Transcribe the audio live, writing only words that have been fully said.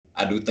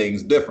I do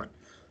things different.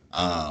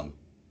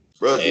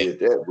 Bro did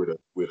that with a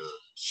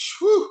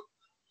whew.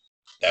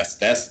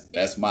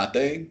 That's my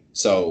thing.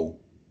 So,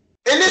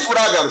 and this is what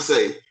I gotta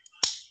say.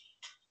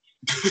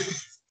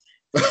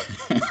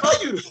 How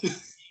you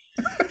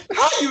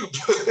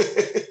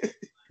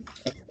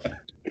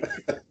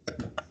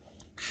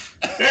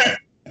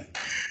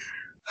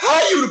How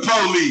you the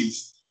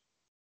police?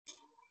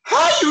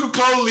 How you the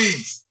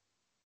police?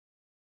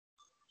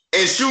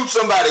 And shoot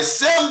somebody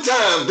 7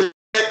 times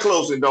that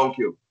close and don't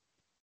kill.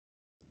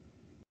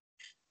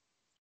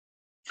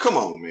 Come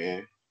on,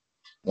 man.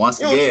 Once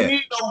again,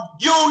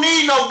 you don't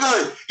need no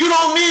gun. You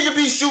don't need to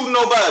be shooting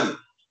nobody.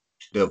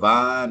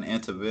 Divine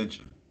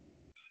intervention.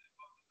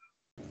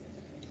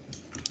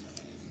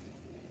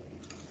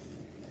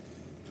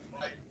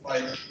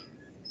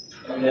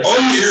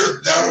 All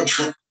year, Donald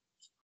Trump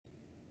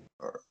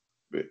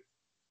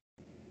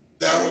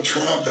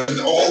and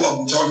all of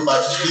them talking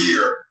about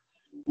fear.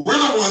 We're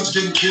the ones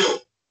getting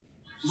killed.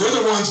 We're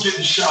the ones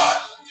getting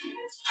shot.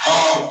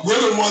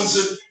 We're the ones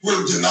that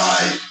were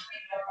denied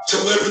to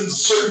live in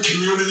certain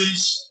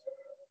communities.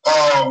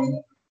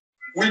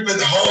 We've been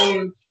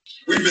hung.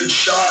 We've been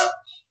shot.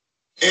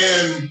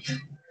 And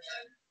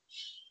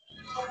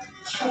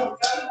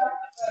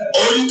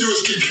all you do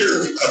is keep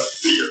hearing about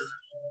fear.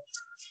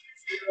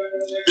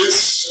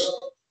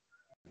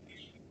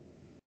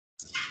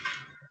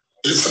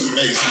 It's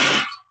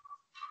amazing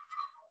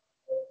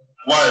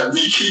why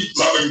we keep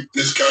loving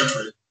this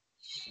country,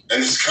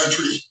 and this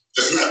country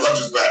does not love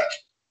us back.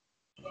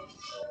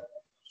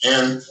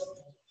 And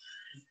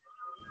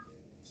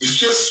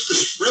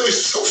it's really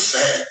so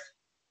sad.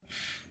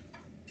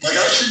 Like,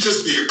 I should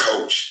just be a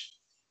coach.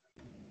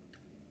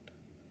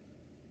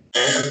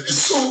 And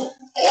it's so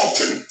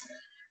often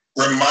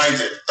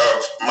reminded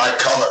of my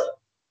color.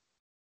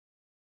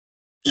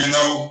 You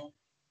know,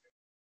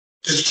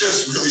 it's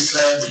just really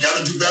sad. We got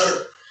to do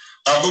better.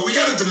 But we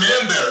got to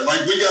demand better.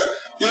 Like,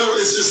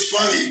 it's just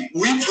funny.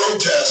 We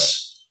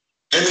protest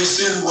and they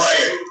send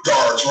riot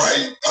guards,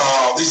 right?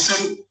 They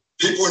send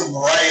people in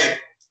riot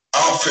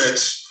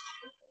outfits.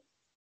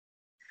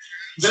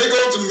 They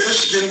go to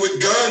Michigan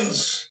with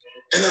guns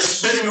and they're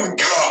spitting on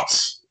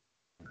cops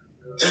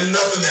and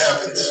nothing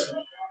happens.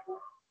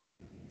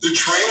 The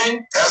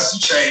training has to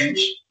change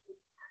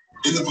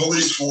in the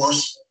police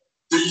force.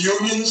 The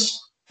unions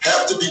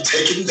have to be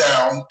taken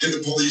down in the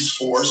police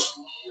force.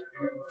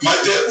 My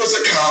dad was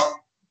a cop.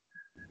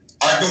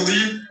 I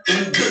believe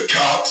in good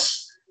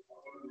cops.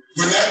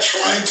 We're not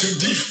trying to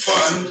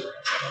defund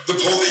the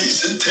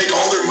police and take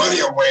all their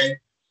money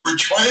away. We're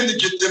trying to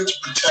get them to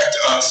protect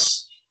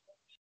us,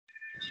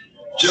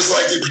 just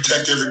like they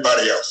protect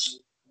everybody else.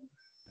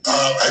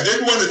 I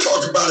didn't want to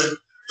talk about it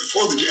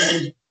before the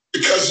game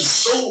because it's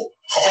so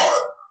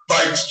hard.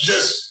 Like,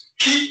 just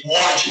keep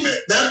watching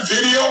it. That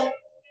video,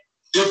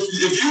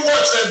 if you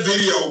watch that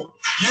video,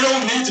 you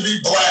don't need to be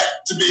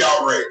black to be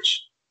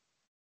outraged.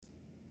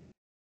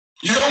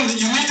 You need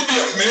to be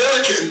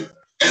American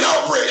and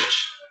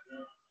outraged.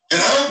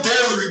 And how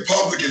dare the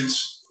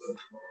Republicans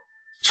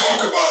talk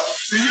about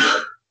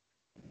fear?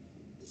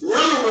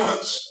 We're the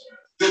ones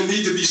that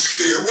need to be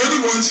scared. We're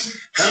the ones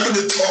having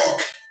to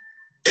talk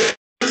to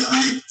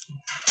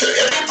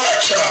every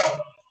black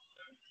child.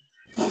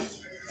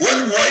 What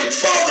white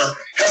father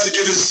has to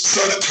give his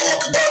son a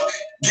talk about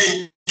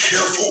being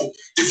careful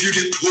if you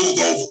get pulled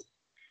over?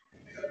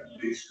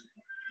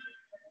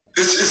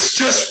 It's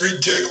just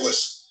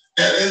ridiculous.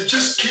 And it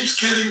just keeps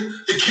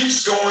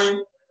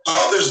going.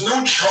 There's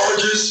no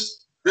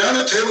charges.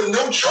 Breonna Taylor,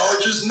 no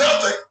charges,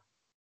 nothing.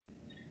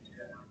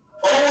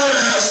 All we're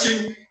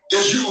asking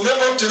is you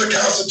live up to the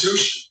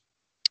Constitution.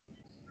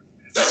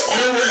 That's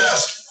all we're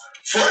asking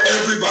for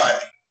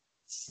everybody,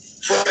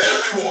 for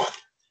everyone.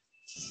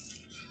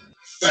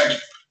 Thank you.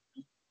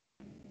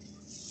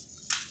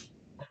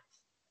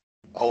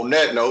 On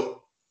that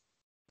note,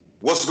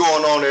 what's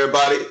going on,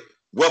 everybody?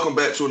 Welcome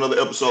back to another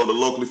episode of the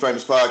Locally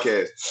Famous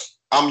Podcast.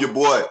 I'm your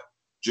boy,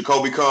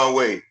 Jacolby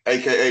Conway,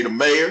 a.k.a. the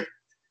Mayor,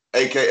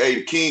 a.k.a.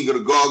 the King of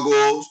the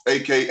Gargoyles,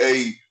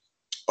 a.k.a.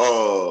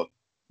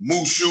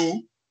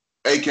 Mushu,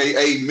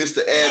 a.k.a.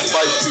 Mr. Add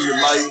Spice to your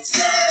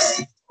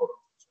life.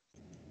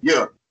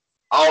 Yeah,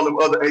 all them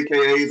other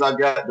a.k.a.s I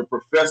got, the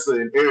professor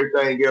and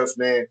everything else,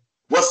 man.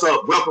 What's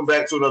up? Welcome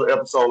back to another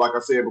episode, like I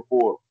said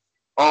before.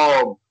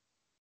 I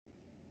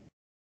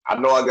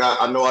know I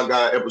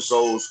got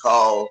episodes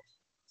called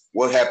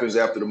What Happens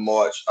After the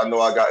March. I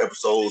know I got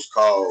episodes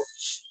called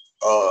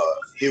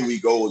Here We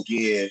Go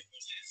Again,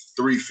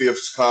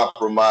 3/5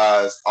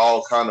 Compromise,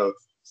 all kind of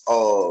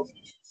all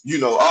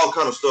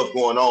kind of stuff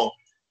going on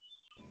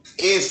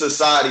in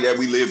society that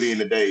we live in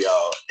today,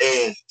 y'all.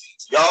 And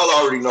y'all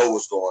already know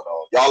what's going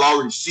on. Y'all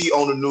already see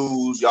on the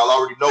news. Y'all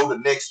already know the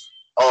next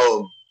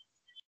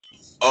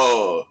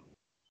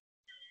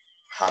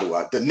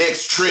the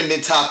next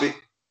trending topic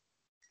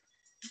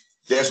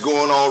that's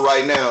going on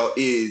right now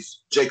is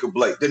Jacob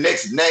Blake. The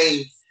next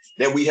name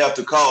that we have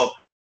to call.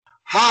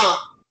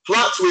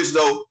 Plot twist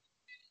though,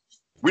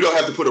 we don't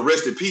have to put a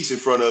rest in peace in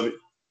front of it.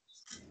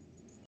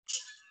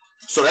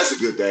 So that's a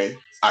good thing,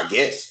 I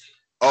guess.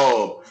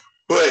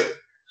 But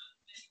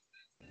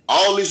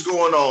all this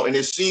going on, and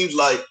it seems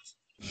like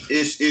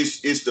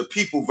it's the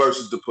people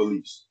versus the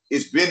police.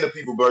 It's been the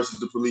people versus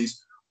the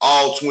police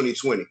all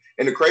 2020.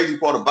 And the crazy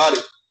part about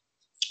it,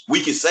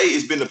 we can say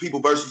it's been the people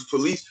versus the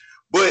police,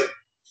 but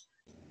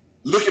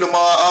look at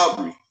Ahmaud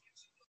Arbery.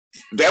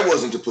 That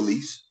wasn't the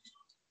police.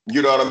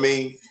 You know what I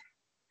mean?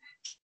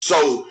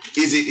 So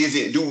is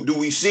it do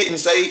we sit and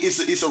say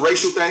it's a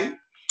racial thing?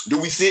 Do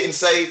we sit and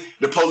say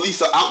the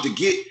police are out to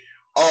get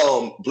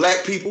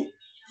black people?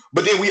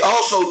 But then we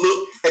also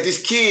look at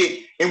this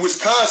kid in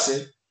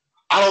Wisconsin.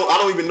 I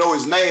don't even know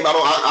his name.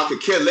 I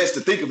could care less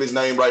to think of his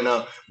name right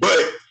now. But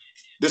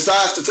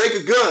decides to take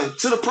a gun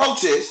to the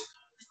protest,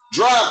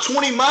 drive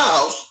 20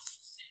 miles,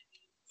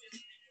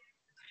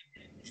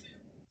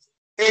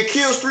 and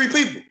kills 3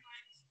 people.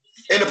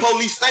 And the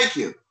police thank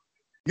him.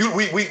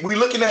 We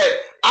looking at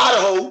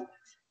Idaho.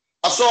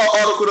 I saw an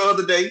article the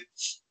other day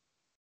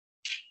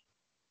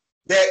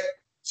that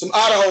some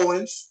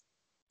Idahoans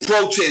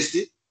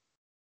protested,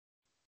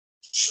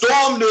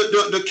 stormed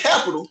the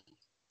Capitol.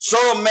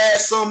 Some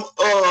masked, some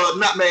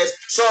not masked,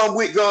 some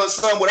with guns,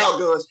 some without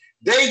guns.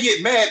 They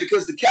get mad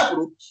because the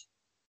Capitol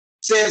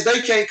says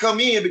they can't come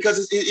in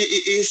because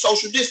it's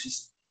social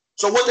distancing.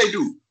 So what they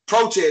do?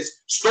 Protest,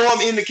 storm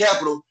in the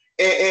Capitol,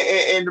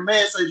 and the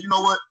man says, you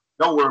know what?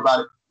 Don't worry about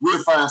it.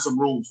 We'll find some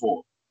room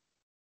for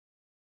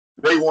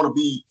them. They want to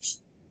be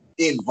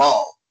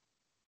involved.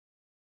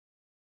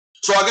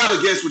 So I got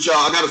a guest with y'all.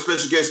 I got a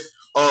special guest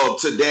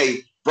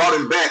today. Brought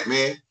him back,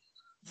 man.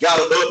 Got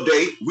an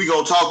update. We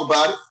gonna talk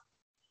about it.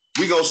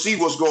 We gonna see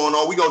what's going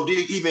on. We gonna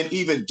dig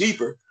even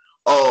deeper.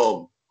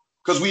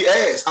 Because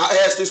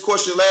I asked this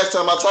question last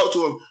time I talked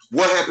to him.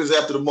 What happens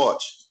after the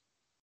march?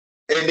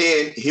 And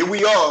then here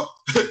we are,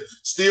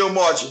 still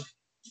marching.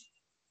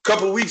 A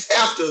couple of weeks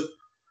after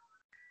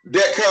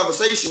that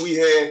conversation we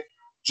had,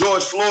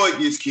 George Floyd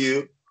gets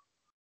killed,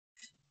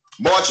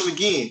 marching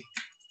again.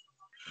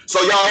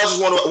 So y'all, I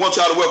just want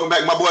y'all to welcome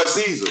back my boy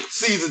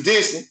Caesar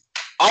Denson,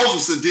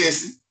 Officer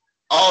Denson,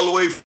 all the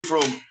way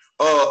from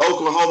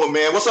Oklahoma,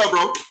 man. What's up,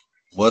 bro?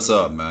 What's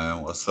up,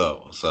 man? What's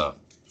up?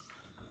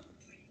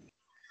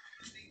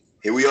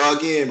 Here we are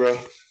again, bro.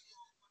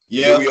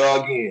 Yeah. Here we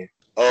are again.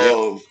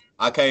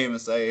 I can't even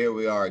say here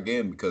we are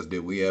again because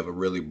did we ever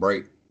really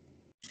break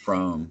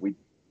from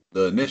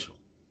the initial?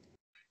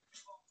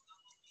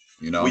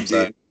 You know what I'm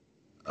saying?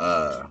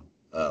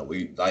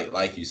 We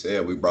like you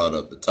said, we brought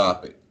up the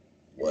topic,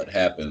 what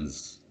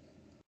happens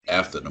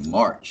after the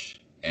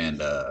march,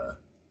 and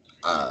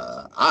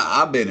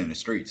I've been in the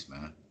streets,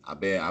 man.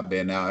 I've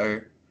been out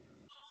here.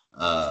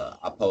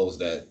 I posed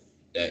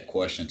that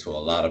question to a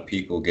lot of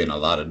people, getting a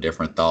lot of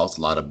different thoughts,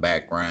 a lot of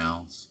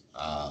backgrounds,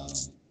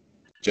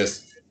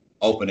 just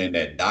opening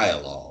that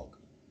dialogue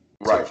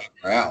to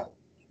figure out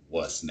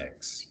what's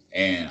next.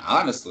 And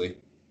honestly,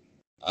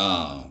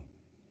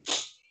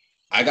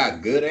 I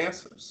got good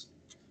answers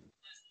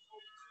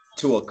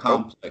to a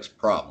complex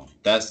problem.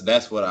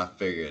 That's what I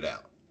figured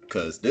out,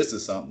 because this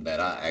is something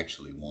that I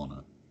actually want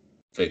to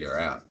figure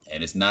out,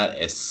 and it's not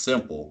as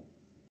simple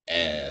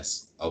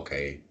as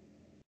okay,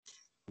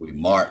 we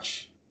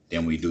march,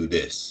 then we do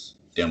this,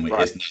 then we.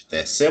 It's not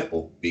that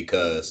simple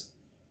because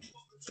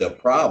the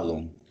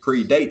problem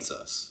predates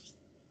us.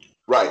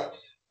 Right.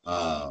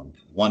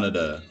 One of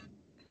the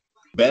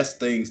best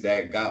things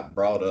that got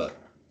brought up,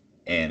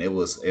 and it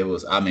was.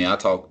 I mean, I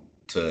talked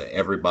to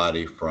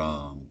everybody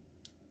from.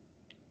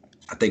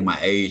 I think my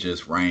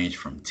ages range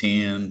from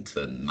 10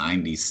 to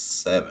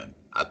 97.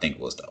 I think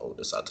was the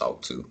oldest I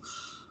talked to.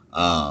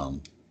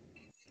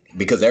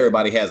 Because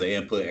everybody has an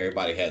input,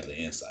 everybody has an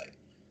insight.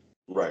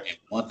 Right. And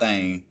one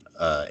thing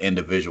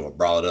individual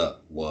brought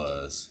up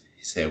was,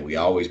 he said, we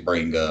always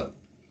bring up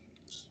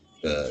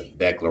the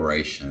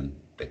Declaration,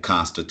 the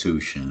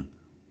Constitution,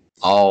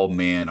 all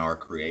men are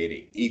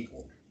created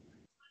equal.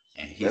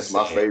 And that's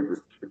my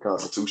favorite, the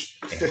Constitution.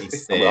 And he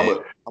said,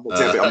 I'm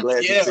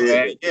glad you said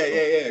that.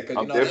 Yeah. Because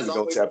I'm definitely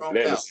gonna tap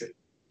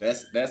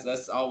that.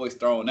 That's always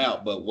thrown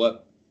out. But one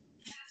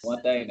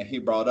thing that he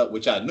brought up,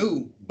 which I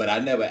knew, but I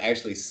never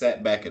actually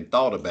sat back and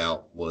thought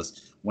about,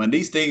 was when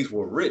these things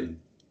were written,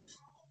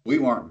 we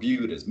weren't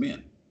viewed as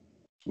men.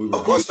 We were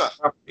of course viewed not. as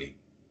property.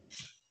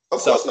 Of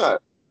course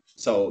not.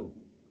 So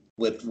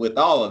with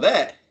all of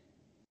that,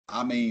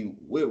 I mean,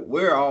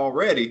 we're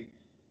already,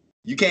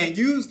 you can't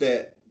use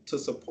that to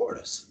support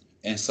us.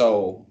 And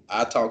so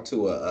I talked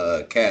to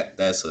a cat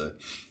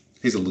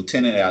he's a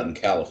lieutenant out in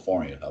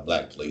California, a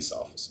black police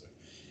officer.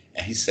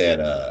 And he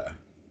said,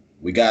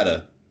 we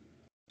gotta,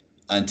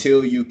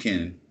 until you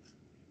can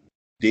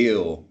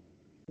deal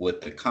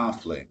with the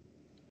conflict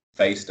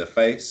face to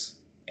face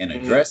and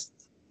address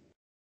it,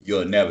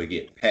 you'll never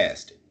get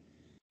past it.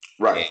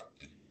 Right.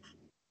 And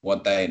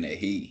one thing that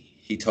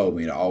he told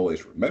me to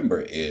always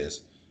remember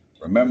is,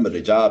 remember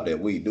the job that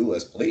we do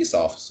as police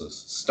officers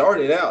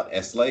started out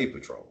as slave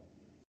patrol.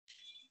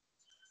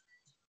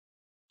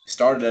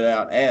 Started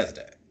out as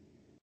that.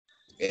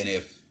 And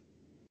if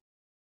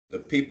the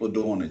people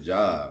doing the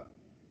job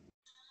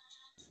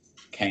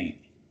can't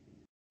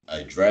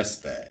address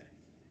that,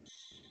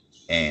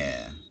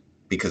 And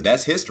because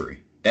that's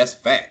history, that's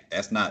fact.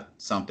 That's not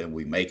something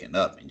we making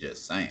up and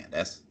just saying.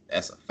 That's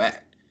a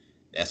fact.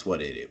 That's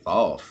what it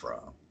evolved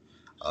from.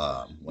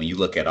 When you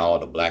look at all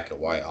the black and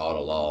white, all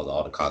the laws,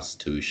 all the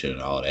Constitution,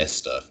 all that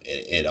stuff,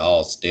 it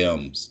all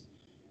stems.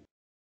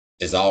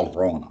 It's all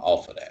grown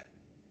off of that.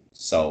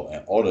 So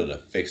in order to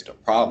fix the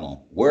problem,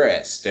 we're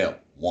at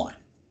step one.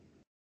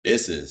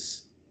 This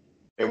is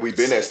And we've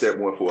been at step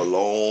one for a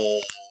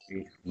long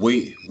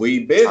we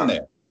been time.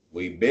 there.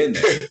 We've been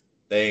there.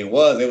 Thing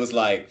it was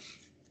like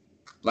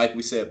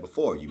we said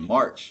before, you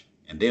march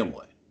and then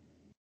what?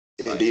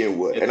 And then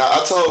what? And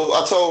I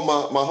told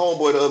my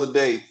homeboy the other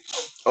day,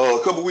 a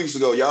couple weeks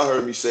ago, y'all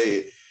heard me say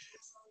it.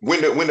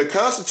 When the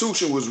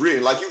Constitution was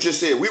written, like you just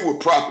said, we were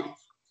property.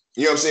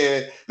 You know what I'm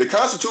saying? The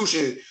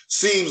Constitution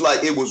seems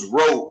like it was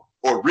wrote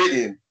or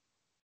written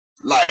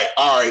like,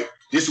 all right,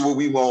 this is what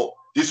we want.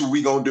 This is what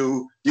we gonna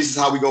do. This is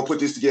how we gonna put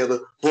this together.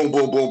 Boom,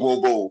 boom, boom,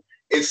 boom, boom.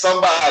 And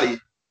somebody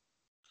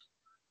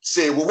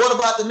said, well, what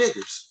about the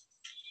niggers?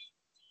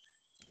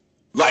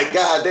 Like,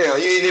 goddamn,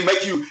 it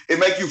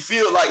make you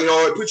feel like,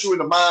 it puts you in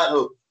the mind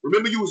of,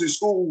 remember you was in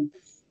school,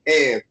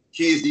 and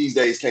kids these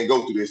days can't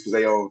go through this because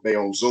they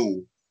on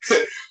Zoom.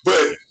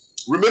 But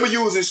remember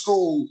you was in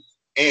school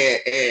and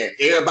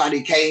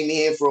everybody came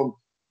in from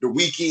the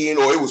weekend,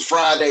 or it was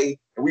Friday,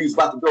 and we was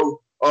about to go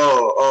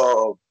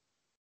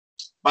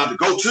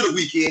to the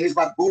weekend. It's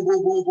about boom,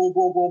 boom, boom, boom,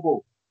 boom, boom,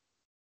 boom.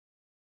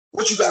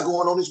 What you got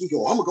going on this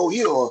weekend? I'm gonna go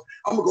here, or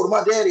I'm gonna go to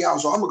my daddy's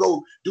house, or I'm gonna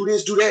go do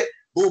this, do that.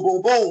 Boom,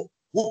 boom, boom.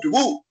 Whoop de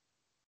whoop.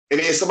 And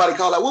then somebody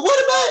called like, well,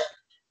 what about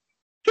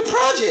the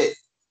project?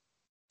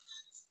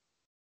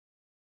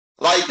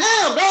 Like,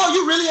 damn, dog,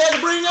 you really had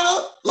to bring that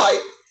up? Like,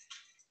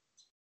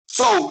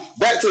 so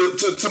back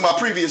to my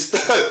previous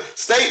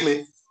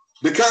statement,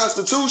 the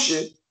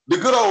Constitution, the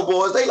good old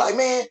boys, they like,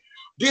 man,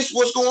 this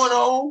what's going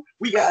on.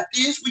 We got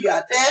this, we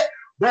got that.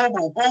 Boom,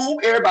 boom, boom.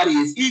 Everybody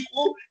is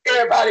equal.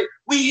 Everybody,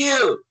 we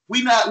here. We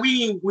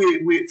ain't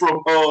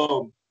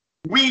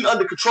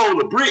under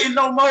control of Britain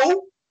no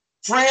more.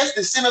 France,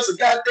 they sent us a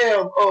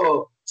goddamn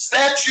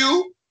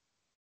statue.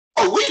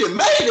 Oh, we done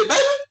made it,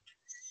 baby.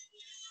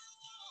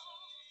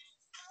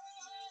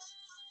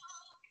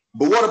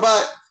 But what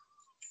about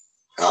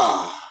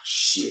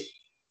shit?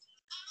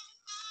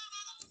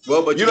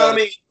 Well, but you know what I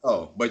mean?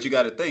 Oh, but you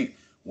got to think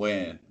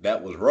when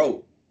that was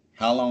wrote,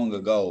 how long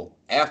ago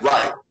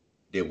after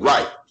did we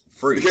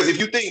free? Because if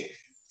you think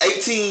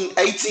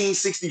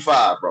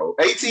 1865, bro,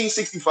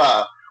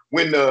 1865,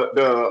 when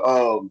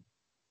the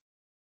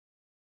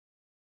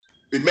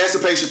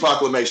Emancipation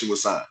Proclamation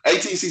was signed,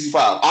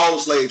 1865, all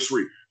the slaves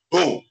free.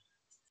 Boom.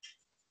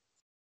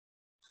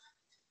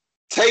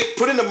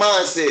 Put in the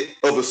mindset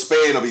of a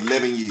span of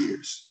 11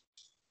 years,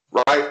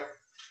 right?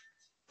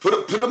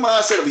 Put the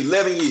mindset of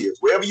 11 years.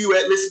 Wherever you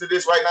at, listen to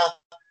this right now.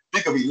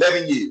 Think of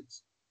 11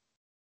 years.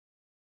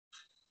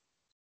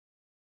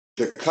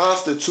 The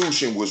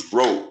Constitution was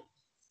wrote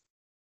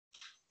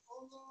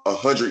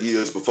 100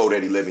 years before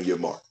that 11-year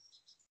mark.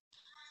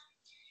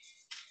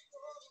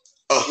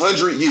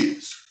 100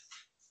 years.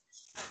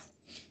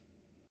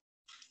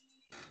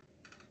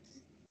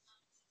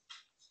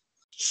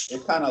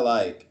 It's kind of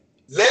like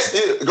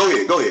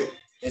go ahead.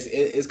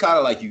 It's kind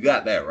of like you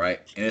got that right,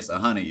 and it's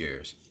 100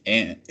 years,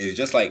 and it's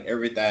just like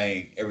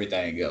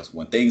everything else.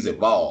 When things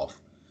evolve,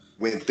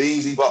 bro,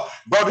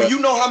 do you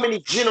know how many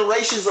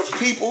generations of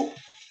people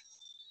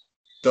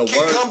can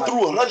come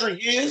through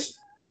 100 years?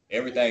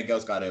 Everything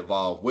else got to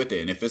evolve with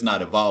it, and if it's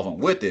not evolving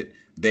with it,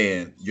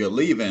 then you're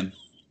leaving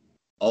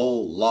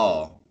old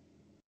law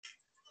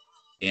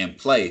in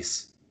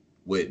place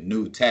with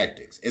new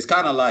tactics. It's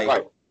kind of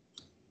like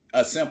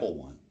a simple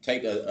one.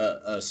 Take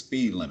a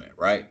speed limit,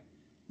 right?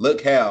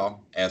 Look how,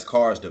 as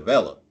cars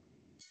develop,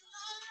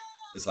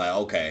 it's like,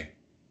 okay,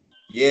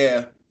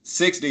 yeah,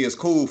 60 is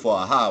cool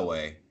for a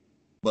highway,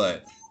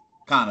 but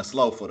kind of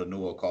slow for the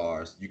newer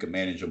cars. You can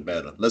manage them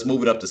better. Let's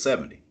move it up to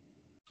 70.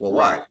 Well,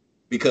 why?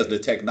 Because the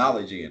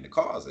technology in the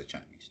cars have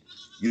changed.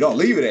 You don't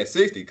leave it at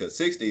 60 because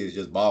 60 is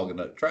just bogging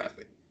up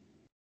traffic.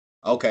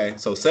 Okay,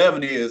 so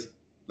 70 is,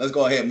 let's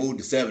go ahead and move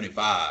to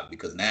 75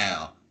 because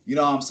now, you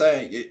know what I'm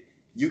saying?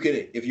 You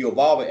can, if you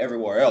evolve it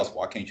everywhere else,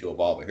 why can't you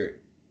evolve it here?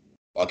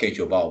 Why can't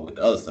you evolve with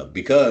the other stuff?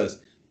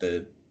 Because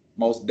the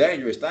most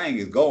dangerous thing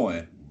is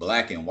going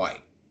black and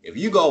white. If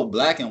you go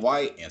black and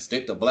white and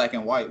stick to black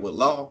and white with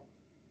law,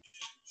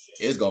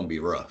 it's gonna be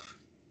rough.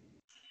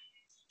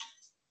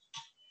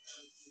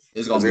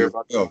 It's gonna be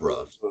real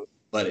rough.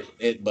 But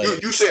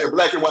you said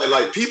black and white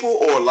like people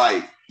or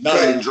like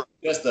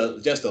just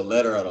a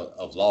letter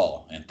of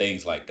law and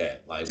things like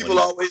that. Like people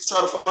always try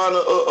to find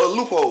a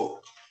loophole.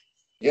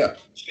 Yeah,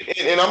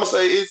 and I'm gonna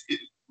say it's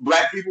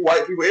black people,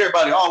 white people,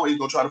 everybody always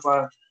gonna try to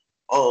find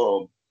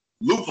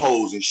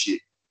loopholes and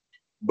shit.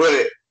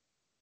 But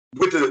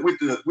with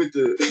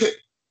the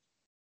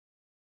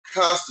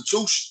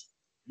Constitution,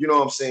 you know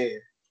what I'm saying?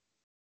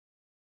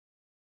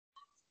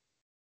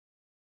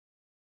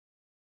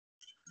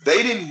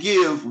 We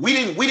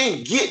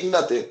didn't get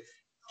nothing.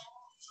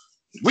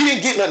 We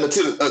didn't get nothing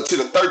to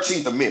the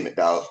 13th Amendment,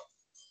 dog.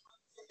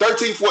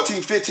 13th,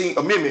 14th, 15th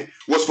Amendment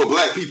was for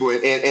black people.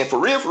 And for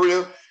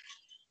real,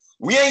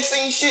 we ain't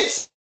seen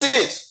shit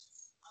since.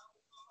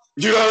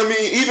 You know what I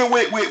mean? Even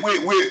with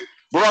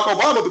Barack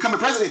Obama becoming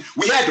president,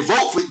 we had to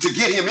vote to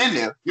get him in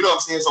there. You know what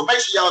I'm saying? So make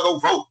sure y'all go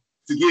vote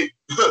to get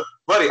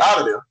Buddy out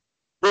of there.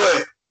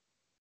 But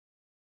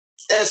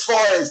as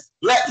far as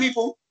black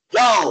people,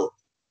 y'all,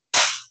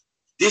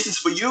 this is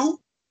for you.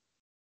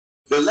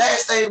 The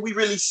last thing we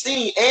really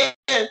seen,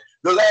 and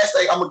the last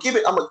thing I'm gonna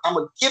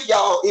give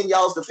y'all in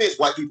y'all's defense,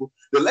 white people.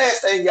 The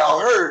last thing y'all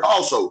heard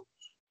also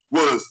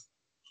was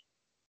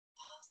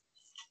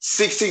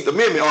 16th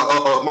Amendment,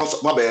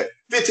 my bad,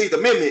 15th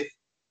Amendment,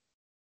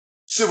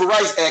 Civil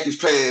Rights Act is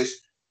passed.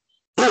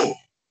 Boom.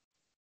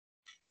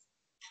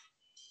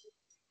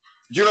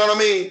 You know what I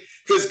mean?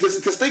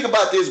 Because think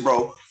about this,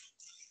 bro.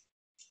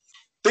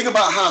 Think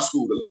about high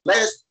school.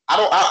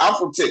 I'm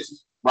from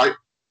Texas, right?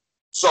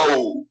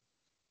 So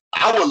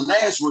our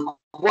last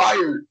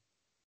required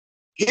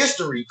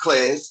history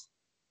class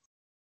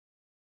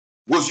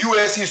was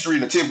U.S. history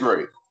in the 10th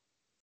grade.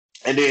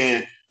 And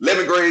then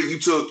 11th grade, you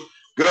took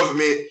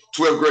government.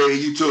 12th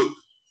grade, you took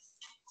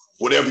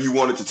whatever you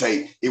wanted to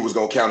take. It was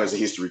going to count as a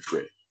history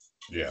credit.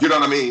 Yeah. You know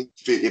what I mean?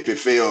 If it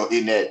fell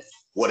in that,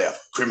 whatever,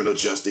 criminal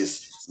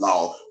justice,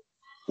 law,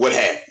 what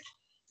have you.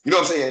 You know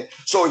what I'm saying?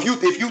 So if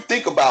you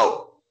think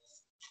about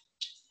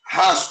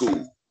high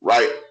school,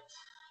 right?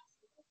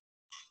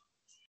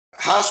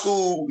 High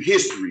school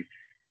history,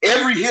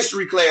 every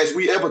history class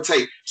we ever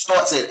take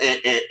starts at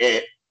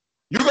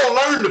you're going to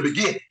learn the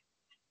beginning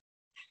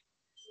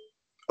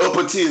up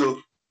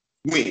until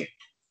when?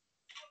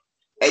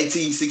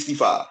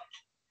 1865,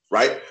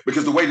 right?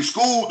 Because the way the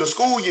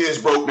school year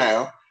is broke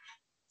down,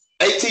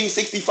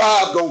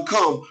 1865 gonna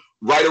come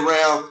right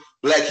around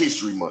Black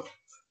History Month,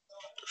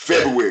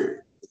 February.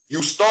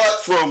 You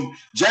start from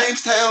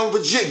Jamestown,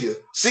 Virginia,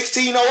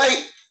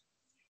 1608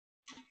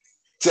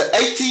 to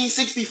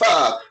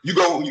 1865.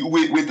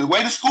 With the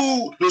way the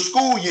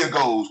school year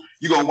goes,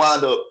 you're gonna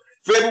wind up.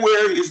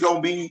 February is gonna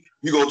be,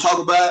 you're gonna talk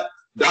about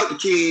Dr.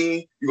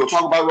 King, you're gonna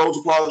talk about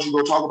Rosa Parks, you're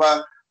gonna talk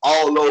about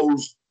all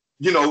those,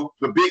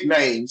 the big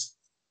names,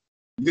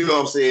 you know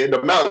what I'm saying,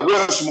 the Mount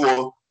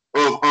Rushmore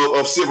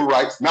of civil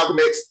rights, Malcolm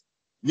X,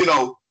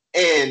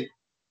 and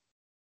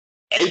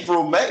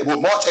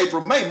March,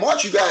 April, May.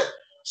 March, you got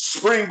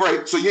spring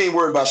break, so you ain't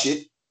worried about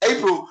shit.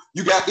 April,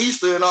 you got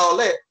Easter and all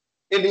that.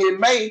 And then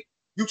May,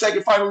 you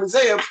taking final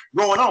exams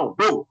going on.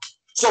 Boom.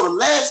 So the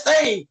last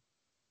thing,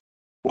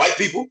 white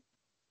people,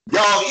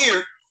 y'all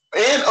here,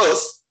 and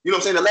us, you know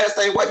what I'm saying, the last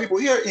thing white people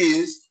hear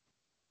is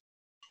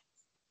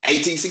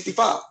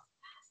 1865.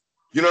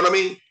 You know what I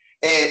mean?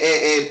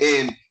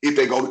 And if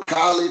they go to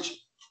college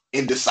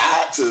and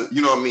decide to,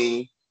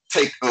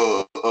 take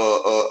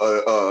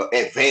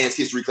advanced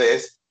history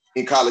class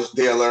in college,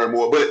 they'll learn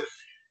more. But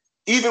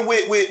even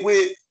with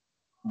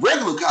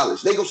regular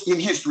college, they go in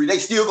history, they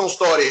still gonna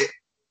start at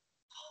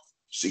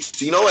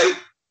 1608.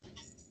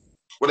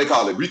 What they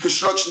call it?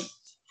 Reconstruction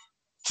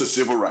to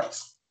civil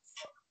rights.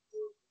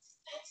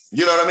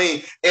 You know what I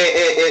mean?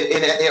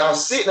 And I'm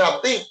sitting, I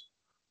think,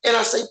 and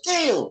I say,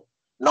 damn,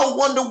 no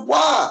wonder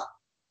why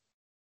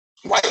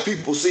white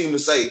people seem to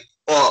say,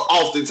 or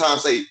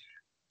oftentimes say,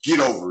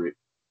 get over it.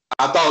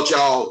 I thought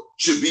y'all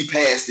should be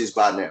past this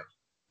by now.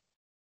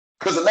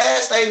 Because the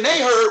last thing they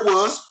heard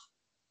was,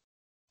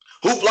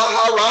 hoopla,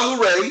 hurrah,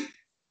 hooray,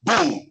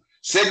 boom,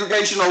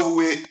 segregation over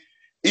with,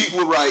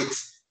 equal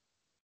rights,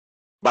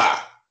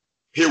 bye.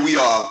 Here we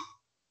are,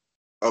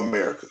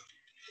 America.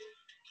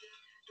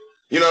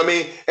 You know what I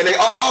mean? And they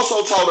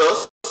also taught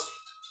us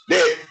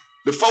that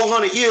the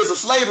 400 years of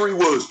slavery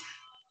was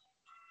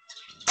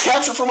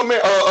captured from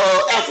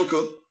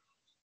Africa.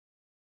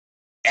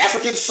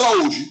 Africans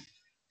sold you.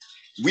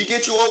 We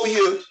get you over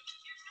here.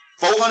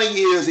 400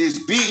 years is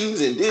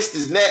beatings and this,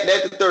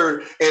 that, the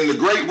third. And the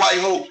great white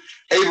hope,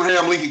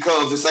 Abraham Lincoln,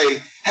 comes and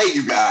say, hey,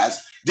 you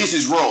guys, this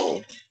is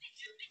wrong.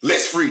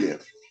 Let's free them.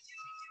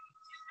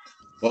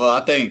 Well,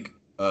 I think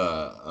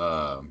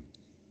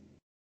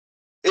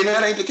and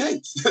that ain't the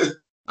case.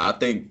 I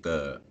think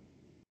the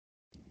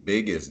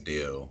biggest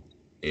deal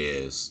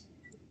is,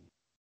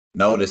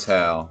 notice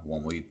how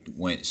when we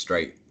went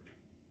straight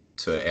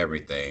to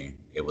everything,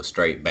 it was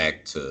straight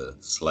back to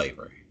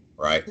slavery,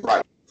 right?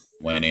 Right.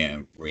 When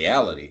in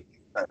reality,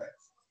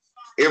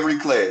 every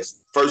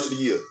class, first of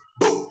the year,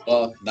 boom.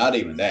 Well, not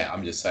even that.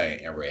 I'm just saying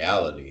in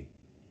reality,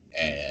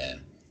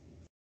 and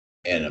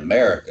in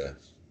America,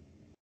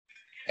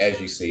 as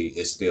you see,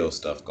 it's still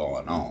stuff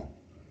going on.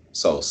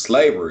 So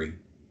slavery,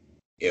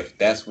 if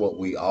that's what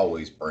we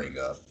always bring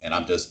up, and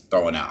I'm just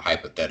throwing out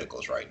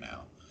hypotheticals right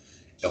now,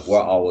 if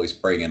we're always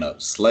bringing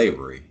up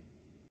slavery,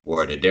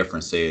 where the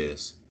difference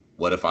is,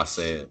 what if I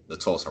said the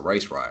Tulsa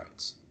race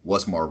riots?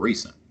 What's more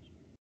recent?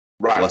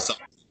 Right.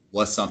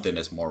 What's something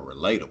that's more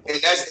relatable?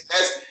 And that's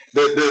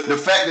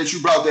the fact that you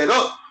brought that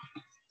up.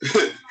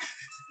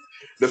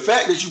 The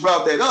fact that you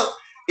brought that up,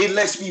 it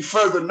lets me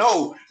further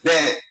know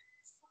that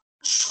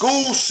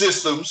school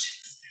systems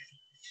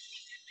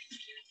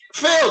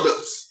failed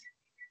us.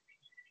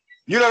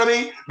 You know what I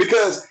mean?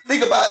 Because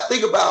think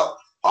about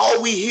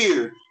all we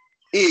hear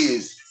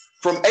is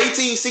from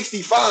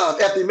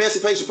 1865 after the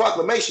Emancipation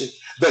Proclamation.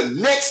 The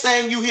next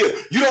thing you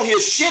don't hear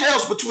shit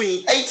else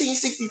between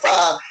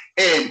 1865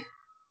 and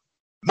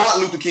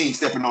Martin Luther King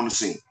stepping on the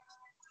scene.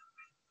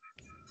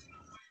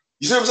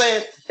 You see what I'm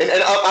saying? And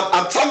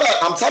I'm talking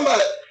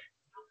about.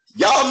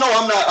 Y'all know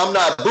I'm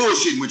not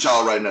bullshitting with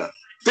y'all right now.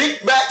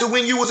 Think back to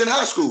when you was in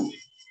high school.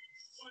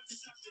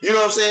 You know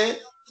what I'm saying?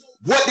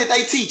 What did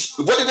they teach?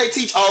 What did they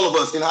teach all of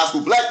us in high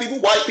school? Black people,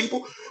 white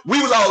people.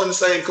 We was all in the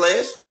same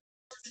class.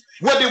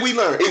 What did we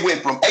learn? It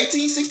went from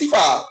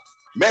 1865,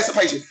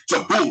 emancipation,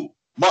 to boom,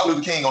 Martin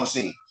Luther King on the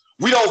scene.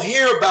 We don't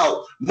hear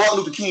about Martin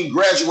Luther King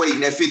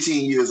graduating at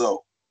 15 years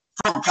old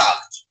from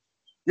college.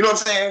 You know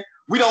what I'm saying?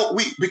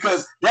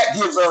 Because that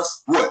gives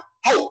us what?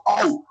 Hope.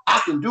 Oh, I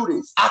can do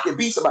this. I can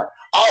be somebody.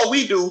 All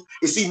we do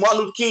is see Martin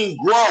Luther King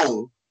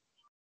grown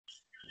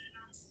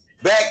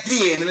back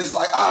then, and it's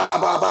like,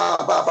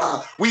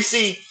 we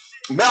see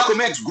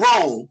Malcolm X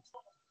grown,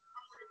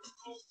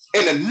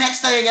 and the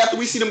next thing after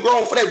we see them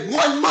grown for that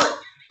 1 month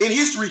in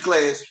history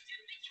class,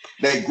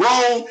 they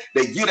grown,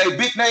 they get their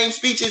big name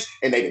speeches,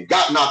 and they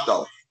got knocked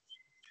off.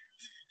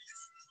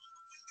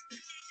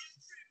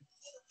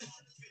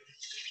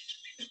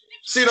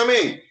 See what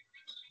I mean?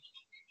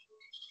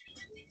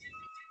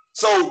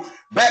 So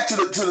back to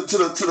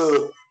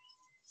the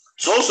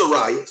Tulsa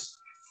riots.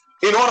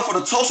 In order for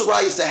the Tulsa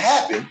riots to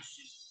happen,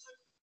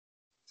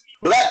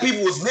 black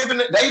people was living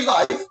their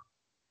life,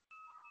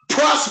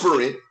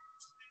 prospering.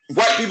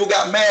 White people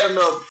got mad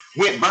enough,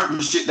 went burning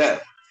the shit down.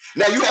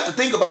 Now you have to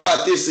think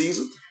about this,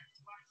 Caesar.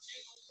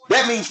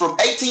 That means from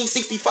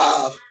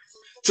 1865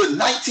 to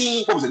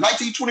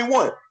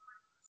 1921,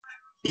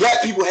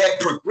 black people had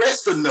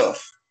progressed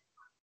enough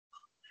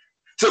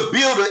to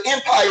build an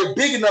empire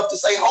big enough to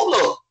say, hold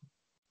up,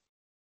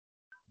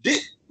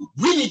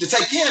 we need to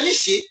take care of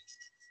this shit.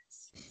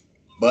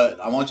 But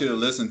I want you to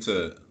listen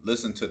to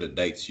the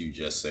dates you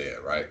just said,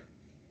 right?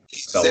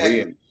 So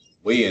Exactly.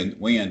 we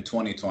in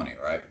 2020,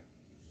 right?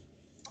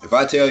 If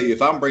I tell you,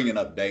 if I'm bringing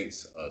up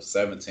dates of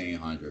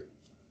 1700,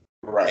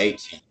 Right.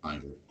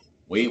 1800,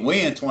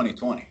 we in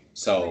 2020.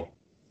 So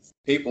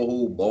people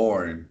who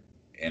born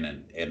in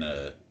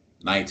the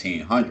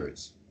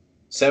 1900s,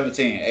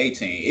 17,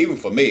 18, even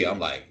for me, I'm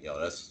like, yo,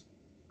 that's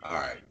all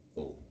right,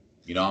 cool.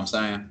 You know what I'm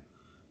saying?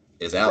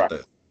 It's out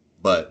there.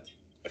 But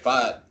if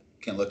I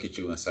can look at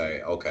you and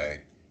say,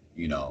 okay,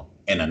 you know,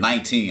 in the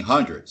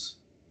 1900s,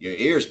 your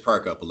ears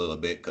perk up a little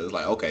bit because it's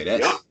like, okay,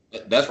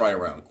 that's right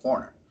around the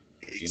corner.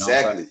 You know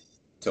what I'm saying?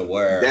 To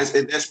where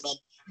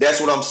that's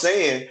what I'm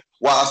saying.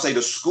 Why I say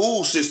the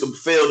school system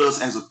failed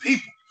us as a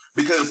people,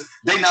 because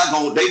they not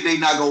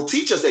gonna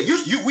teach us that.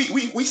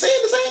 We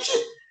saying the same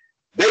shit.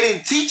 They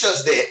didn't teach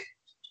us that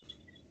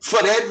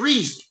for that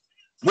reason.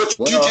 What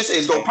you just said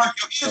is gonna perk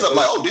your ears up.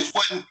 Like, oh, this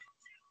wasn't.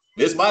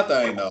 This my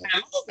thing though.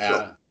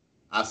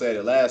 I said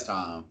it last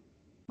time.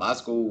 My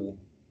school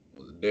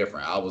was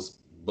different. I was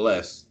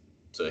blessed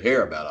to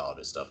hear about all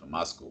this stuff in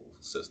my school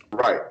system.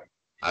 Right.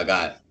 I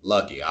got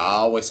lucky. I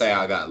always say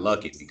I got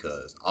lucky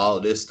because all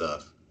of this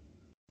stuff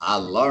I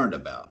learned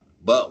about.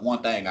 But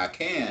one thing I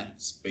can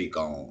speak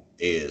on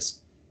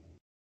is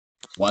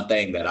one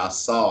thing that I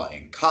saw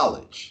in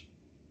college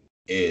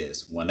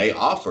is when they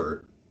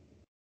offered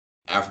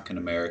African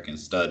American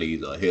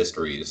studies or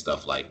history and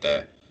stuff like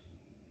that.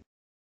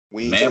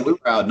 We were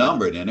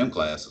outnumbered in them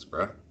classes,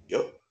 bro.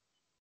 Yep.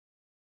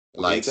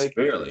 Like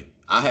severely.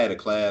 I had a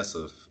class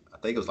of, I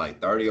think it was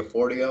like 30 or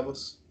 40 of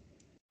us.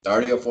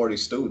 30 or 40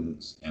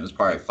 students, and there's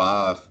probably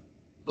 5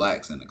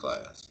 blacks in the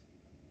class.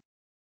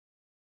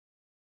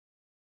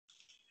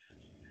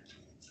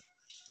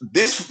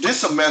 This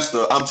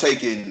semester, I'm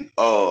taking,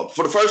 for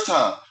the first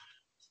time,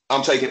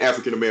 I'm taking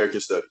African American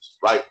studies,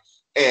 right?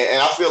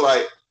 And I feel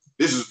like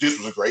this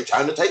was a great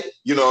time to take it.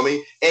 You know what I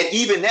mean? And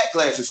even that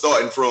class is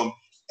starting from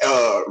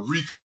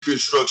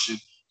Reconstruction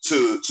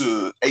to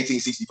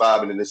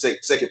 1865, and then the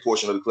second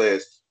portion of the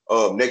class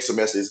next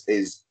semester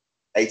is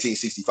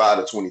 1865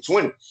 to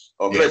 2020,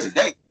 present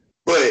day.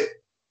 But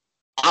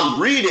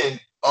I'm reading,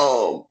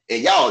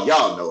 and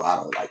y'all know I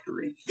don't like to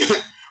read,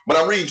 but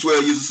I'm reading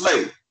 12 Years a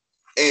Slave.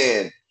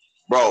 And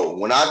bro,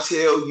 when I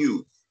tell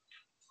you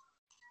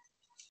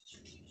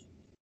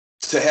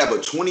to have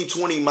a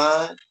 2020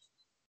 mind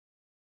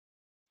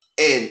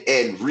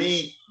and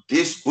read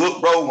this book,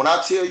 bro, when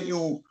I tell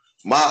you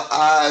my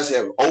eyes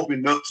have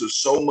opened up to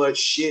so much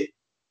shit,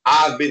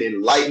 I've been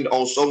enlightened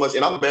on so much,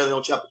 and I'm barely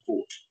on chapter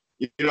 4.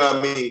 You know what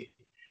I mean?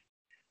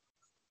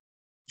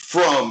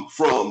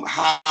 From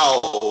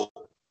how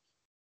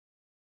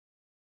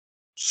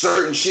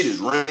certain shit is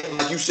ran,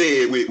 like you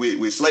said,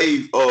 with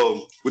slave,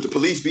 with the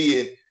police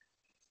being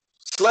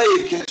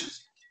slave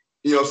catchers.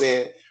 You know what I'm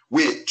saying?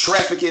 With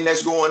trafficking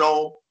that's going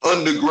on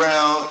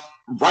underground,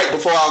 right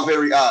before our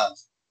very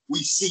eyes, we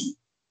see.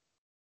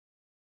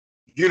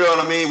 You know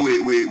what I mean?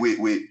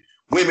 With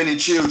women and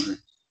children,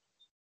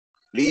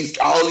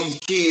 all these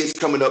kids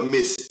coming up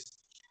missing,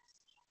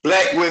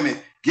 black women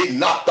getting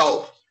knocked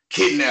off,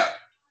 kidnapped.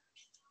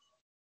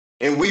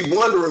 And we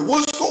wondering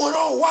what's going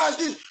on. Why is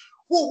this?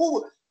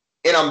 Whoa.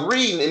 And I'm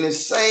reading and the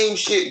same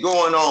shit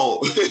going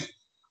on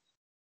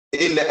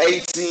in the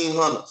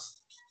 1800s.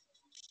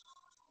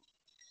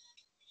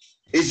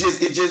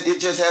 It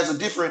just has a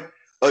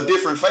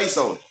different face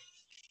on it.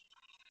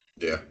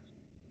 Yeah.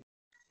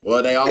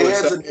 Well, they always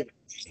say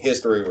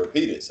history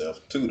repeat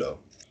itself too, though.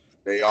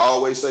 They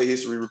always say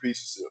history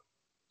repeats itself.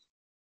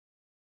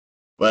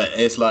 But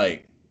it's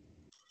like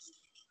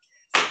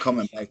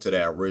coming back to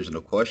that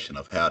original question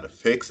of how to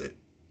fix it.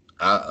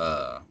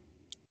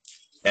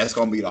 That's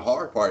gonna be the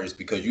hard part, is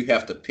because you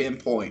have to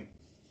pinpoint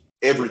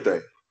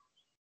Everything.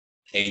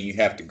 and you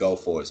have to go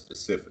for it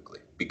specifically.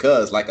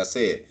 Because, like I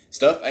said,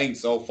 stuff ain't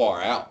so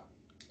far out,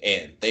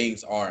 and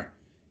things aren't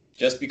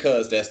just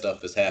because that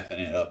stuff is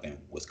happening up in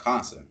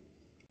Wisconsin.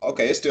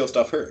 Okay, it's still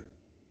stuff here.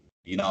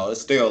 You know,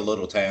 it's still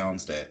little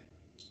towns that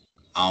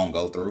I don't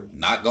go through,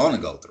 not gonna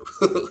go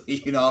through.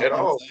 You know At what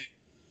I'm all. saying?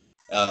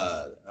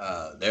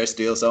 There's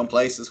still some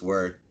places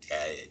where,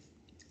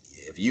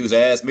 if you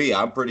ask me,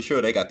 I'm pretty sure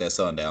they got that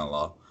sundown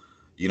law.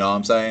 You know what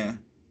I'm saying?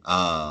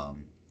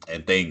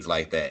 And things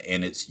like that.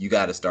 And it's you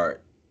got to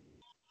start.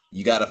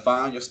 You got to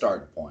find your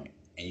starting point,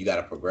 and you got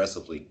to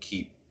progressively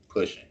keep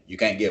pushing. You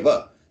can't give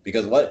up,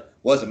 because what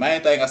was the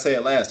main thing I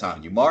said last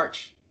time? You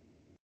march,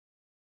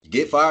 you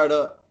get fired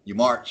up, you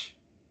march,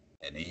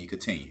 and then you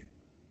continue.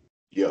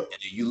 Yeah. And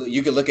then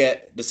you can look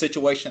at the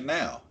situation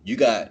now. You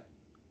got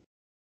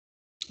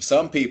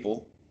some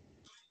people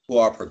who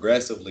are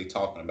progressively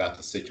talking about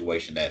the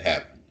situation that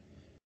happened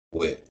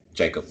with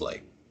Jacob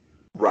Blake.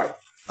 Right.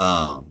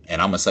 And I'm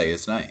gonna say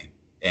his name.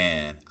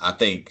 And I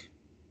think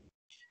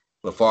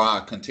before I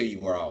continue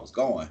where I was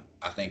going,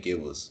 I think it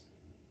was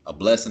a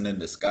blessing in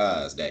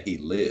disguise that he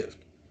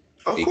lived.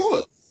 Of Because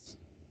course.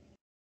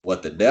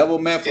 what the devil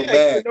meant for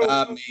bad,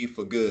 God mean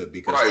for good.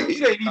 Because right.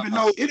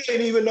 It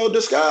ain't even no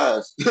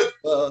disguise.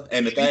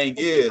 and the thing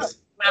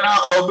is,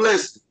 a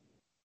blessing.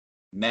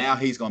 now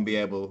he's gonna be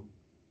able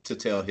to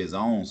tell his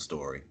own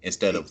story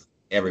instead of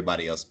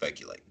everybody else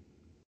speculating.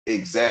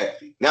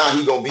 Exactly. Now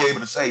he gonna be able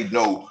to say,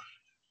 no,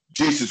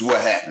 this is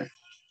what happened.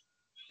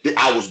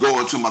 I was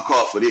going to my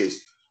car for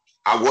this.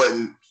 I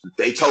wasn't.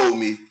 They told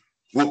me,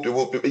 whoop de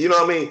whoop. You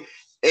know what I mean?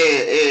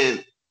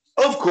 And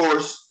of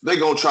course they're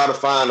gonna try to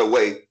find a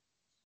way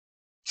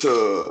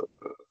to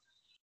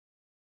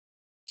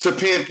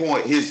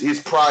pinpoint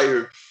his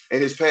prior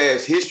and his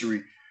past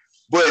history.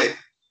 But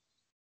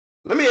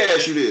let me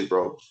ask you this,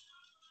 bro.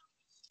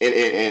 And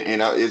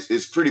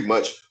it's pretty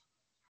much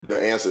the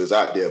answer is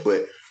out there,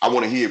 but I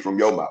want to hear it from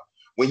your mouth.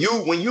 When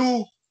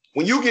you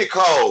get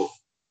called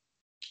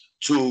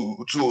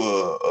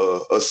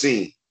to a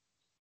scene,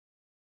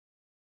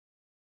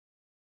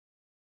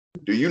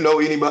 do you know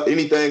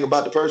anything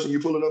about the person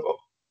you're pulling up on?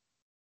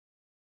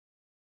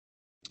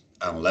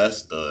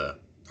 Unless the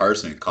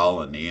person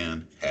calling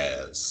in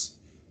has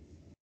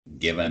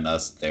given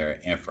us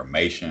their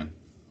information,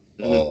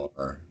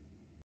 or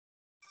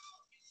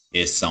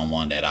it's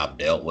someone that I've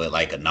dealt with,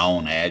 like a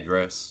known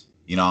address.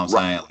 You know what I'm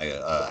saying? Like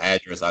a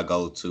address I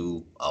go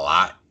to a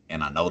lot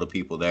and I know the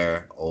people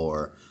there,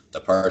 or the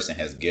person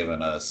has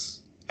given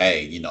us,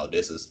 hey, you know,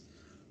 this is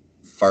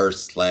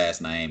first,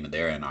 last name, and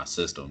they're in our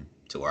system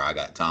to where I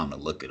got time to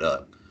look it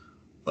up.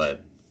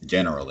 But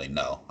generally,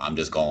 no. I'm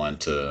just going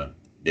to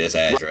this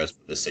address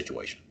for this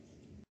situation.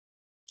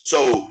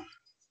 So,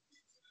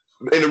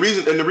 and the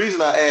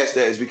reason I asked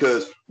that is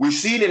because we've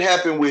seen it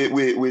happen with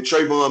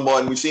Trayvon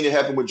Martin. We've seen it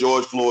happen with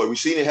George Floyd. We've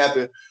seen it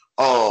happen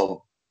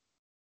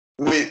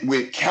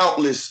with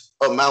countless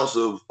amounts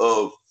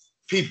of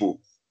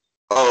people.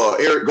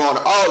 Eric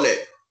Garner, all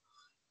that.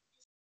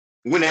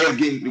 When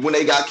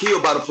they got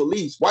killed by the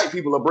police, white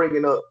people are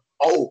bringing up,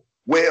 oh,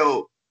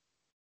 well,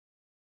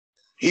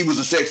 he was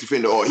a sex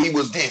offender, or he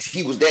was this,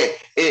 he was that,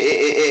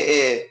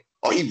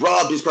 or he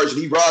robbed this person,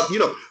 he robbed, you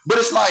know. But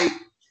it's like,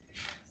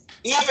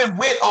 even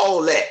with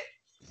all that,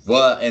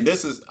 well, and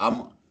this is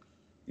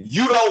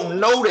you don't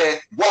know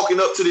that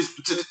walking up to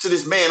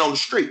this man on the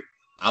street.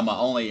 I'm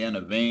gonna only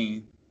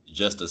intervene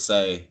just to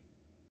say,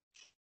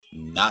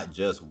 not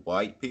just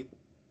white people.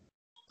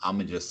 I'm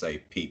gonna just say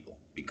people,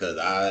 because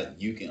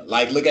you can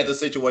look at the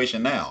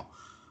situation now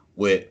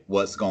with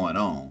what's going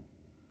on.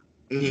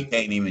 You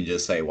can't even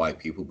just say white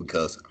people,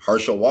 because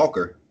Herschel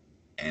Walker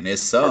and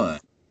his son.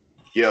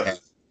 Yeah.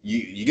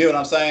 You get what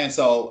I'm saying?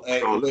 So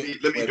let me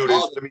do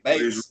this. Let me do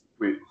this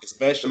real quick.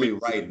 Especially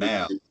right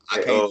now,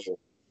 I can't.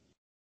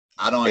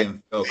 I don't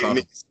even feel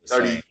comfortable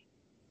saying.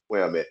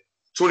 Where I'm at.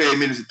 28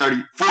 minutes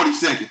and 40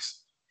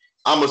 seconds.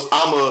 I'm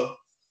a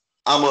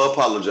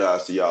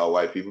apologize to y'all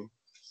white people.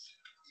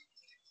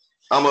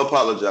 I'm gonna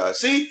apologize.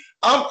 See,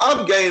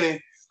 I'm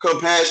gaining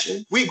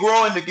compassion. We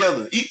growing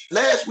together.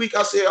 Last week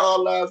I said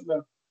all lives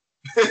matter.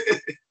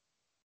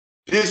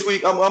 This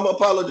week I'm gonna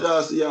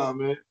apologize to y'all,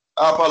 man.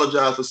 I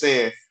apologize for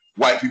saying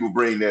white people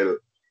bring that up,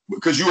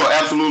 because you are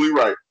absolutely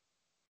right.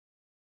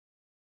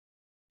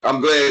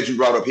 I'm glad you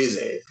brought up his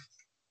ass,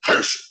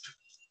 Herschel.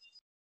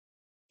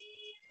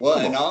 Well,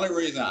 and the only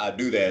reason I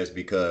do that is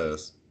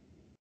because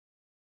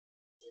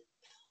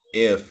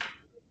if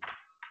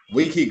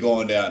we keep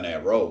going down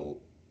that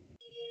road,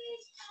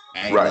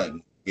 ain't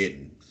nothing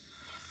getting.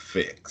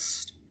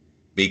 fixed.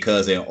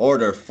 Because in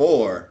order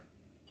for,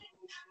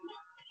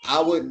 I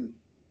wouldn't,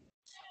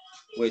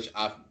 which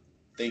I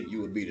think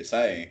you would be the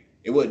same,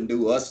 it wouldn't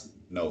do us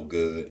no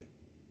good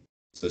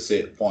to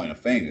sit point a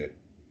finger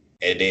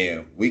and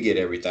then we get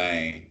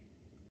everything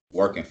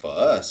working for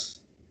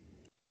us,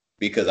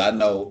 because I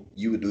know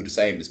you would do the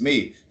same as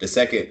me the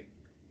second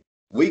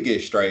we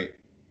get straight,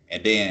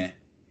 and then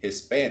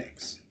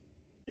Hispanics.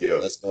 Yeah.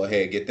 Let's go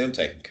ahead and get them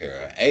taken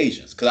care of.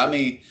 Asians. Because, I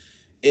mean,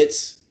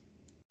 it's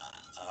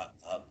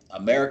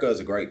America is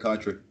a great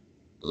country.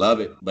 Love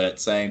it. But at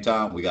the same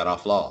time, we got our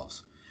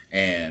flaws.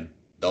 And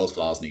those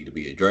flaws need to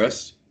be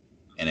addressed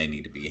and they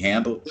need to be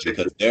handled,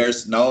 because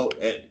there's,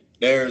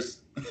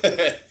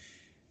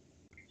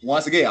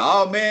 once again,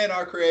 all men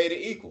are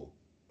created equal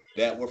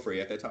that were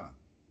free at that time,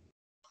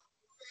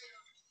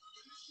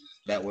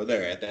 that were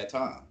there at that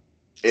time.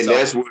 And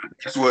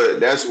So,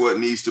 that's what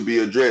needs to be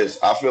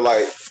addressed. I feel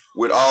like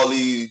with all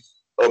these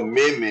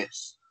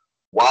amendments,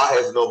 why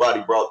has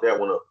nobody brought that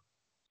one up?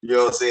 You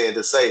know what I'm saying?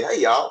 To say,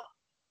 hey y'all,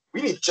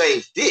 we need to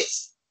change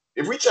this.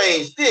 If we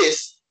change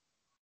this,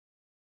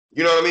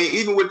 you know what I mean?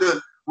 Even with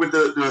the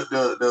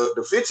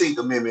 15th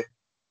Amendment,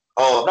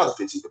 not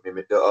the 15th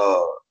Amendment,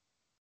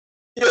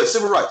 the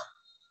civil rights.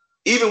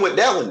 Even with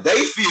that one,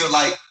 they feel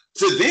like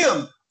to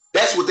them,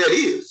 that's what that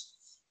is.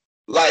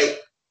 Like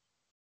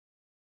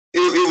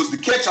it was the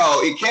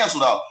catch-all, it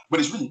canceled out, but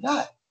it's really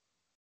not.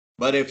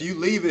 But if you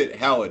leave it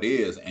how it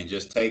is and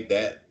just take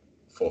that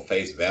for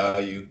face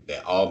value,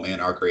 that all men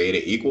are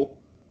created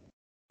equal,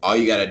 all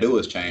you got to do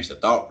is change the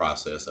thought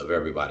process of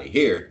everybody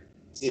here,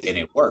 and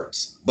it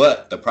works.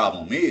 But the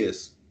problem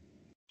is,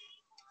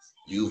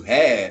 you've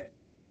had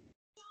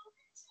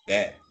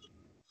that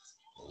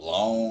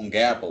long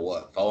gap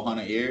of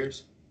 400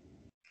 years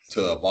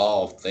to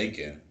evolve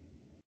thinking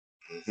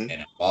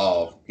and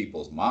evolve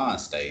people's mind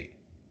state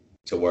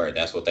to where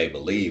that's what they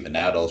believe. And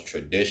now those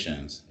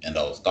traditions and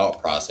those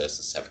thought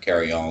processes have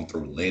carried on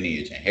through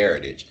lineage and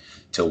heritage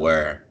to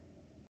where,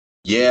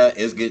 yeah,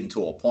 it's getting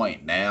to a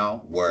point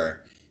now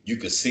where you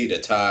can see the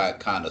tide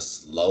kind of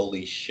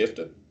slowly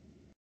shifting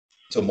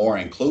to more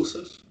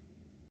inclusive,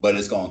 but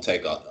it's going to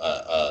take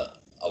a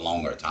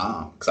longer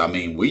time. Because, I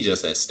mean, we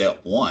just at step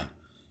one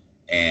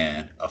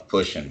and of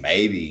pushing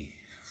maybe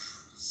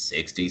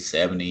 60,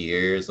 70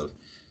 years of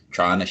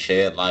trying to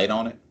shed light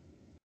on it.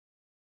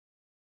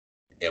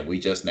 And we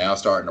just now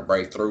starting to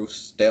break through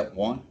step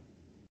one.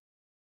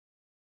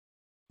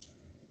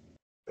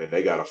 And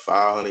they got a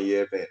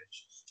 500-year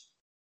advantage.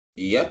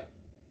 Yep.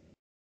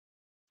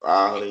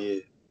 500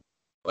 years.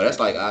 Well, that's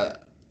like I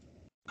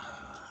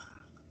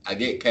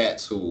get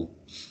cats who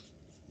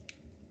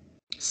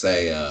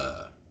say,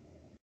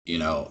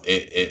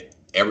 it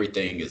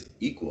everything is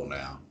equal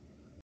now,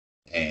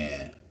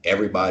 and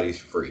everybody's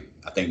free.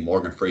 I think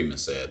Morgan Freeman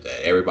said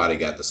that everybody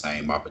got the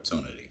same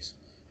opportunities,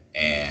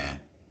 and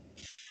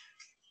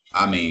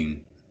I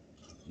mean,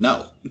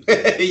 no,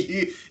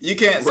 you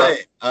can't say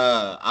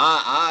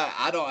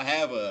I don't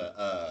have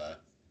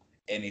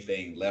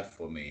anything left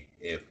for me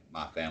if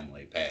my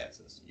family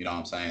passes. You know what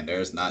I'm saying?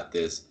 There's not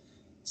this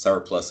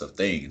surplus of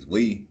things.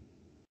 We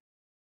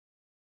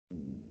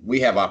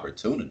have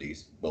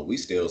opportunities, but we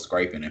still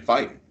scraping and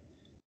fighting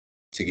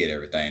to get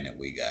everything that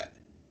we got.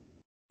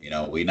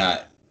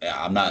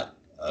 I'm not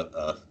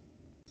a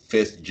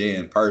fifth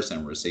gen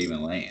person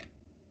receiving land.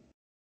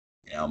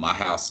 My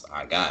house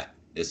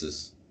this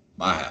is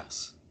my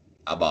house.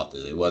 I bought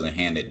this. It wasn't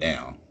handed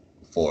down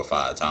 4 or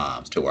 5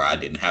 times to where I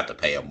didn't have to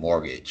pay a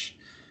mortgage.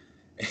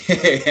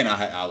 And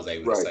I was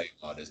able to save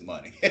all this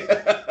money.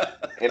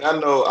 And I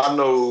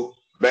know,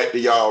 back to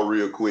y'all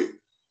real quick.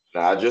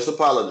 Now, I just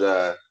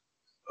apologized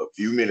a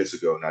few minutes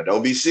ago. Now,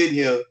 don't be sitting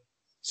here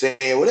saying,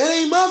 well, that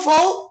ain't my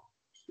fault.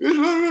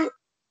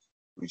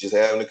 We just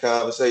having a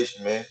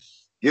conversation, man.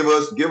 Give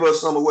us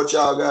some of what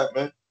y'all got,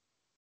 man.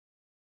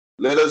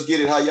 Let us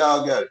get it how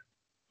y'all got it.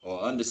 Well,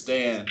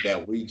 understand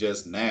that we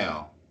just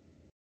now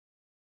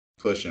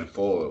pushing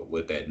forward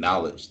with that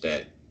knowledge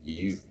that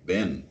you've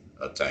been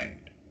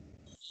obtained.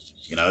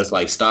 It's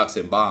like stocks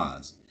and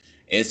bonds.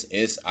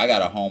 I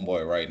got a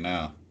homeboy right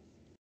now.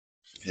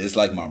 It's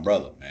like my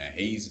brother, man.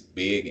 He's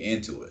big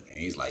into it. And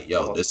he's like,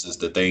 yo, this is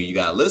the thing you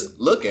got to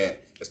look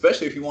at,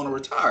 especially if you want a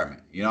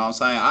retirement. You know what I'm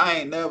saying? I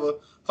ain't never,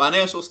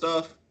 financial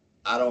stuff,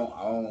 I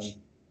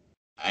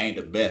ain't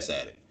the best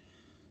at it.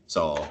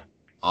 So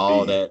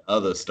all that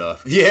other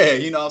stuff. Yeah,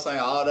 you know what I'm saying?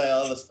 All that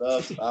other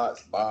stuff,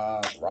 stocks,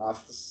 bonds,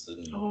 Roths,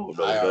 and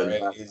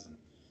IRAs.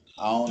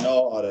 I don't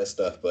know all that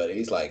stuff, but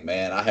he's like,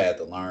 man, I had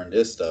to learn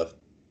this stuff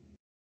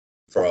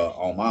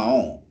on my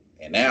own.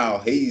 And now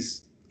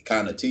he's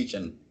kind of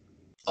teaching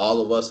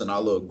all of us in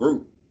our little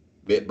group,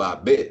 bit by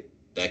bit,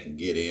 that can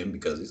get in,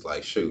 because he's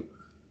like, shoot,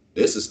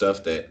 this is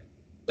stuff that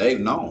they've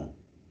known.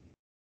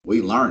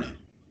 We learning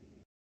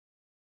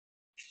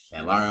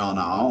and learning on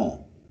our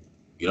own.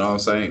 You know what I'm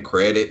saying?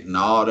 Credit and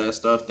all that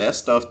stuff. That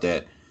stuff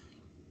that,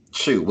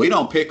 shoot, we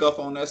don't pick up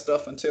on that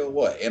stuff until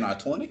what? In our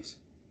 20s?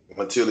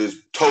 Until it's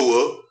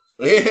toe up.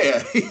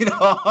 Yeah, you know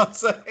what I'm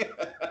saying?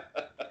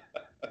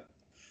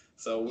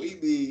 So we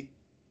be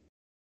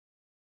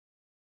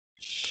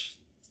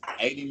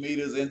 80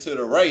 meters into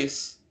the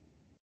race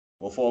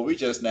before we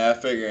just now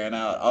figuring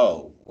out,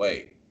 oh,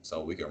 wait,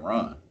 so we can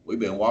run. We've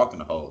been walking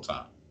the whole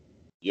time.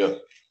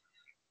 Yep.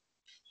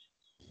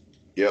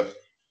 Yep.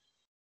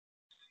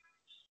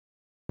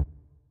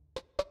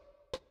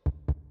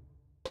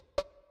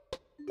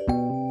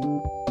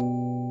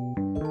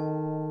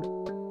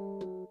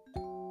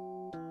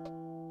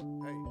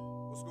 Hey,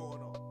 what's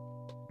going on?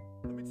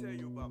 Let me tell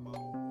you about my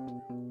homeboy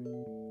real quick.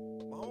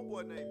 My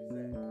homeboy named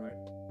Zach, right?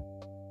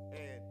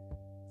 And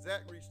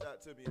Zach reached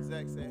out to me and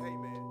Zach said, hey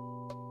man,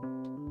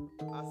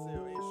 I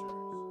sell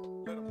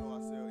insurance. Let him know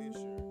I sell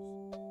insurance.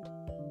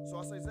 So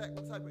I say, Zach,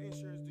 what type of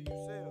insurance do you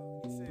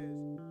sell? He says,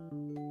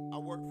 I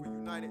work for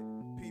United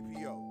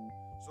PPO.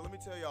 So let me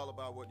tell y'all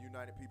about what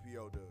United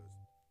PPO does.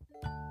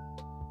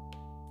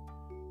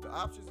 The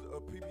options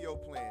of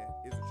PPO plan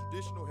is a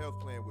traditional health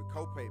plan with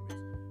co-payments,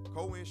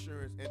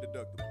 co-insurance, and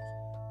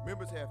deductibles.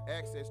 Members have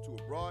access to a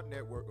broad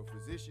network of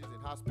physicians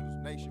and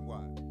hospitals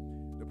nationwide.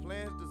 The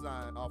plan's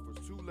design offers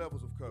two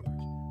levels of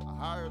coverage. A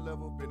higher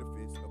level of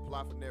benefits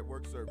apply for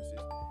network services,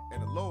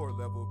 and a lower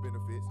level of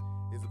benefits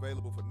is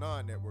available for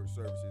non-network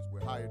services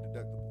with higher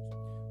deductibles.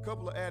 A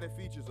couple of added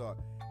features are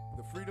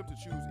the freedom to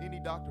choose any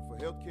doctor for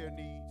healthcare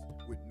needs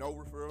with no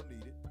referral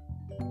needed,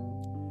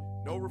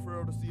 no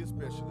referral to see a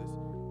specialist,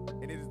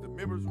 and it is the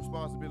member's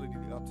responsibility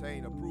to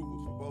obtain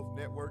approvals for both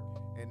network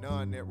and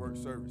non-network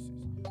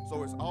services.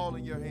 So it's all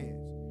in your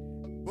hands.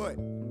 But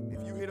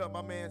if you hit up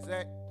my man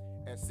Zach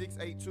at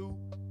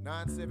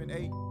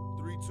 682-978-3211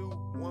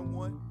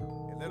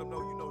 and let him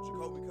know you know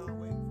Jacolby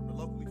Conway from the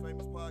Locally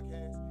Famous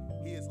podcast,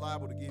 he is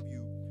liable to give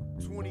you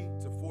 20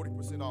 to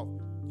 40% off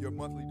your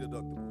monthly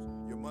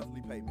deductibles, your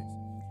monthly payments.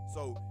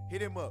 So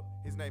hit him up.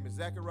 His name is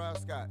Zachariah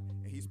Scott,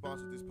 and he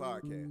sponsored this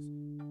podcast.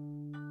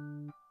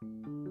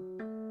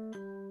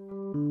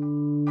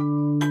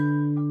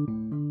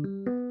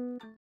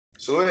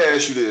 So let me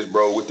ask you this,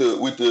 bro. With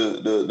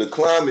the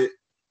climate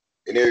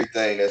and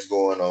everything that's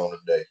going on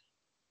today,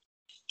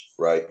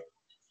 right?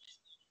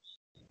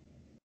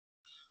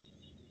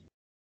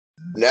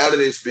 Now that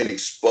it's been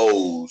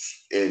exposed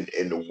and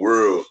the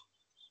world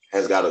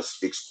has got us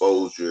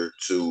exposure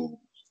to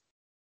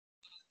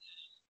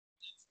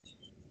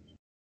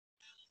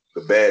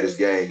the baddest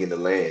gang in the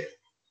land,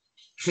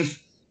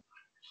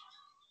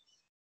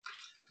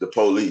 the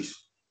police,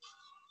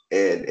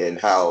 and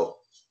how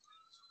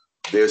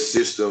their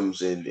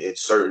systems in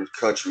certain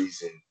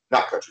countries and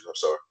not countries, I'm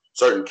sorry,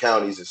 certain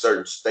counties and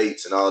certain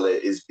states and all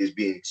that is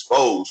being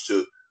exposed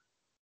to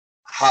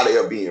how they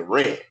are being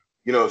ran.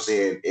 You know what I'm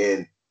saying?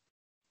 And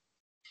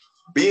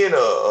being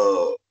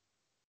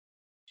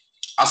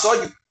I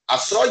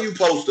saw you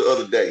post the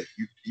other day.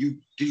 You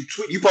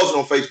posted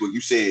on Facebook. You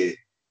said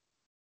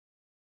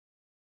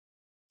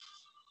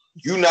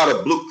you not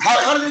a blue.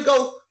 How did it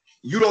go?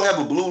 You don't have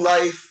a blue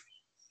life.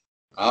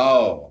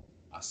 Oh,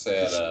 I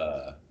said,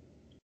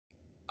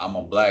 I'm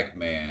a black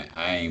man.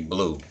 I ain't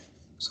blue.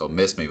 So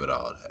miss me with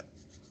all that.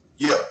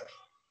 Yeah.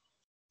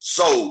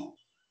 So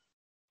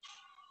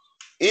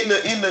in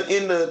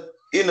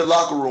the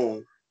locker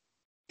room,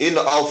 in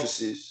the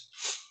offices,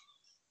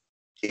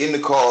 in the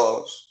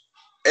cars,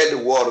 at the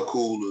water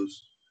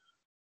coolers,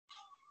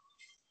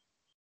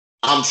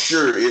 I'm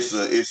sure it's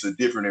a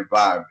different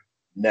environment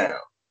now.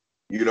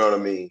 You know what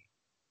I mean?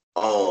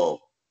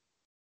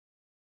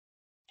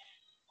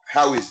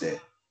 How is that?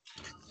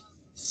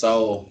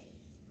 So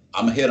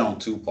I'm gonna hit on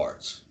two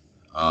parts.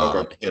 I'm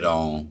Okay. gonna hit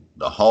on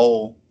the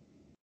whole,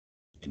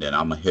 and then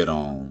I'm gonna hit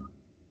on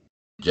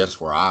just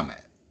where I'm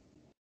at.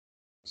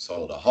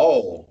 So the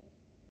whole,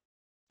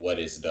 what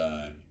it's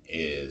done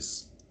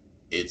is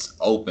it's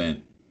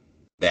opened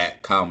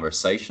that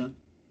conversation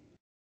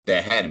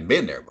that hadn't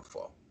been there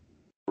before.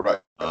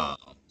 Right. I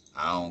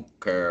don't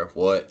care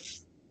what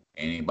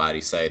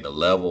anybody say, the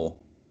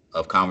level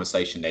of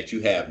conversation that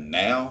you have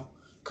now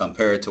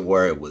compared to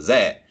where it was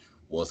at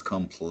was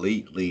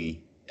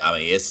completely, I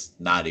mean, it's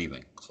not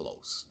even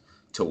close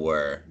to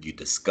where you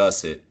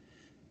discuss it,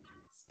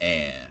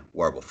 and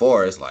where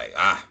before it's like,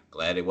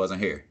 glad it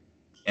wasn't here.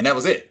 And that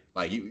was it.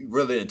 Like, you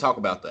really didn't talk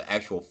about the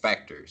actual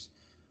factors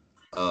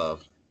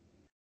of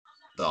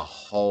the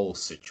whole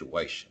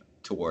situation,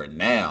 to where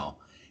now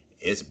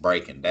it's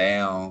breaking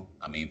down.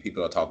 I mean,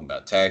 people are talking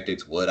about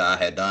tactics. Would I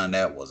have done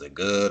that? Was it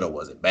good or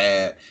was it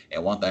bad?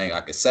 And one thing I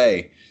could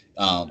say,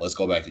 let's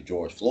go back to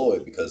George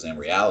Floyd, because in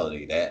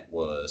reality, that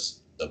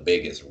was the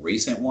biggest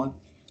recent one.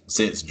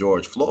 Since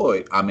George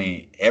Floyd, I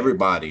mean,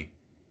 everybody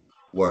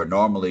where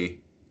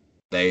normally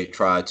they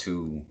try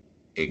to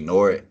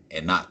ignore it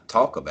and not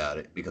talk about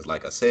it, because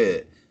like I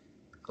said,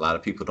 a lot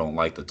of people don't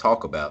like to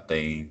talk about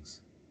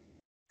things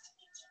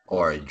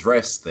or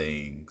address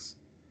things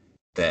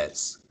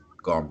that's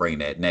gonna bring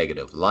that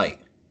negative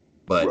light.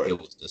 But Right. it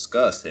was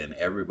discussed, and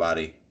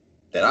everybody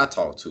that I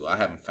talked to, I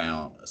haven't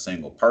found a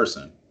single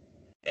person.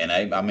 And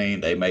I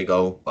mean, they may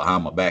go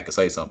behind my back and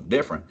say something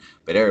different,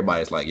 but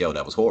everybody's like, "Yo,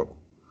 that was horrible.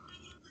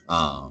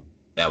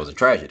 That was a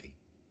tragedy.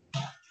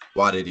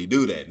 Why did he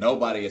do that?"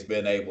 Nobody has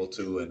been able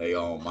to, in their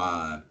own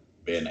mind,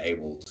 been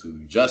able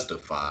to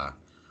justify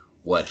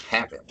what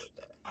happened with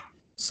that.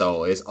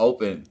 So it's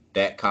opened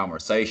that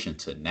conversation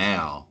to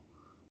now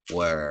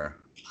where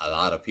a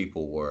lot of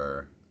people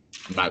were,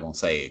 I'm not going to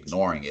say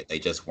ignoring it, they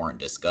just weren't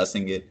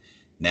discussing it.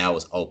 Now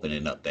it's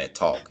opening up that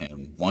talk.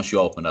 And once you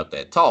open up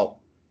that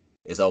talk,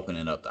 it's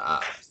opening up the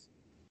eyes.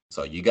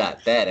 So you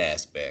got that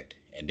aspect.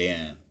 And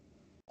then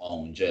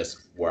on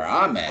just where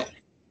I'm at,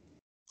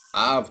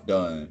 I've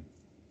done,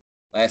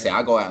 like I say,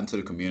 I go out into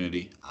the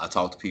community, I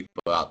talk to people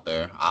out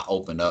there, I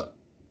open up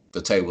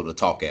the table to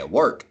talk at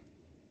work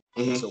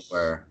to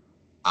where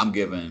I'm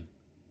giving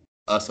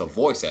us a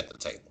voice at the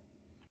table.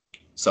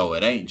 So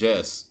it ain't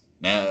just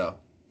now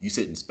you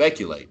sit and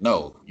speculate.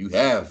 No, you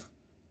have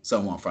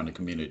someone from the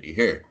community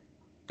here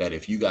that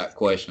if you got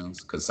questions,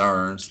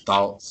 concerns,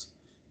 thoughts,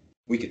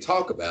 we could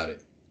talk about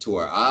it to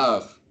where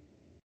I've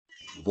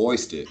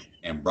voiced it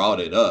and brought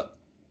it up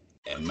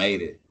and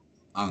made it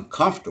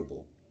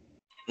uncomfortable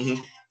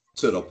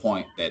to the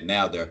point that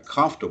now they're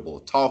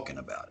comfortable talking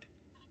about it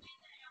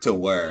to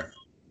where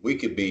we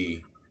could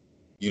be,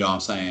 you know what I'm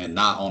saying,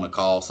 not on a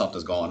call,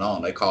 something's going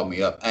on. They call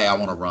me up, hey, I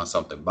want to run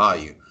something by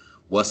you.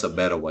 What's a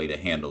better way to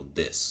handle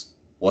this?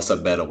 What's a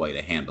better way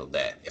to handle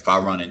that? If I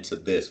run into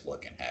this,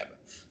 what can happen?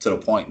 To the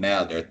point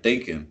now they're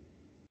thinking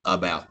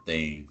about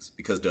things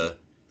because the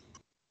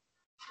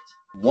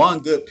one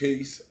good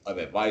piece of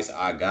advice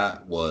I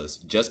got was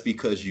just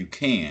because you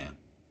can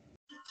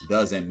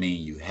doesn't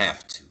mean you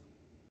have to.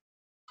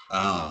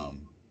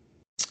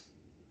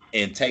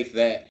 And take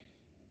that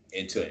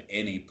into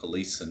any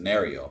police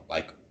scenario,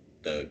 like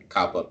the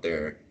cop up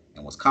there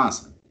in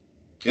Wisconsin.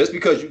 Just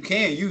because you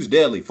can use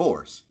deadly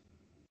force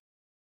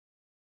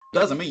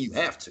doesn't mean you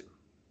have to.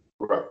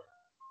 Right.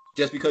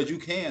 Just because you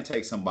can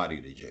take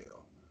somebody to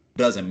jail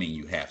doesn't mean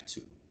you have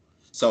to.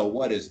 So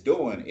what it's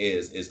doing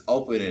is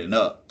opening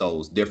up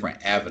those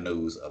different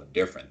avenues of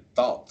different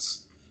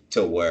thoughts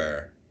to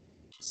where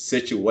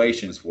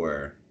situations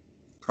where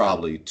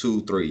probably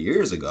 2-3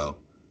 years ago,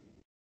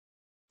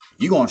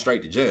 you going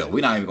straight to jail.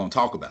 We're not even going to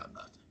talk about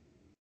nothing.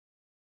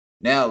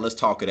 Now let's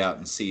talk it out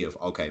and see if,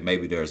 okay,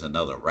 maybe there's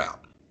another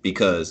route.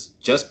 Because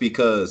just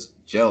because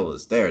jail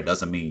is there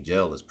doesn't mean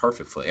jail is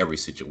perfect for every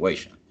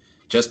situation.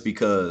 Just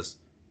because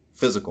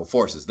physical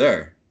force is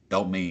there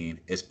don't mean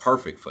it's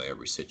perfect for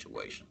every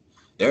situation.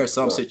 There are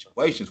some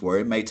situations where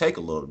it may take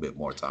a little bit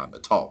more time to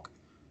talk.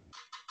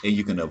 And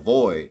you can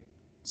avoid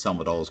some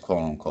of those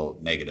quote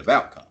unquote negative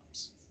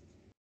outcomes.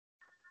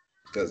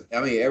 Because,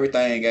 I mean,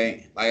 everything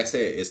ain't, like I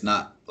said, it's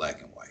not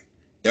black and white.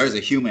 There's a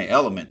human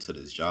element to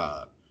this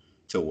job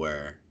to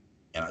where,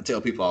 and I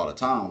tell people all the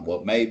time,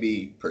 what may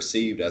be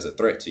perceived as a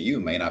threat to you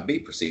may not be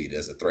perceived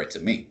as a threat to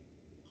me.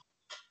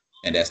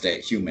 And that's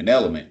that human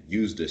element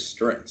used as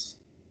strengths.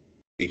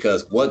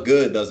 Because what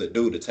good does it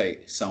do to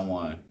take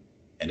someone,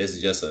 and this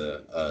is just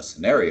a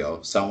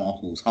scenario, someone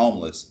who's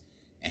homeless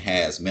and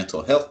has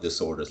mental health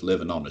disorders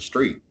living on the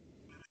street?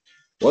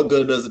 What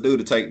good does it do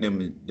to take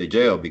them to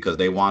jail because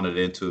they wandered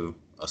into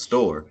a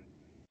store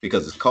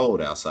because it's cold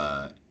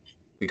outside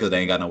because they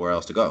ain't got nowhere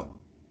else to go?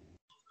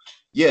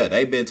 Yeah,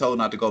 they've been told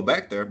not to go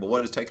back there, but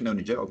what is taking them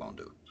to jail going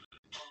to do?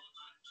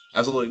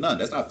 Absolutely none.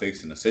 That's not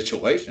fixing the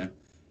situation.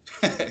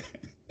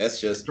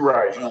 That's just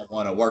Right. you don't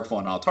want to work for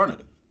an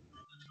alternative.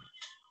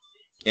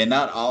 And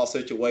not all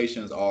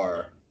situations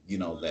are,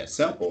 that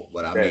simple,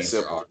 but I mean,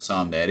 there are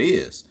some that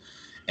is.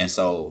 And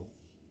so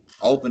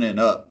opening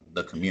up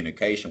the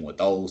communication with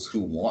those who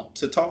want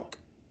to talk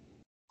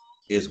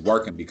is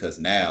working because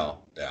now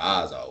their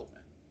eyes are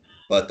open.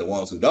 But the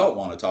ones who don't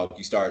want to talk,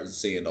 you start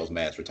seeing those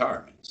mass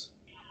retirements.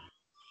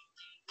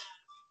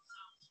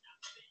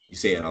 You're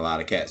seeing a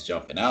lot of cats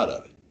jumping out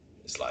of it.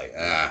 It's like,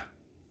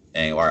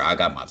 ain't work. I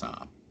got my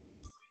time.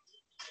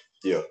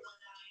 Yeah.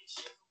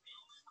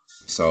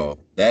 So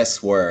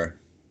that's where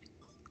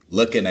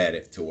looking at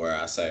it to where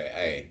I say,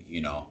 hey,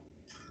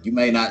 you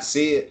may not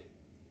see it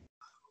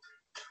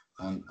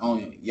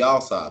on y'all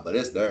side, but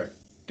it's there.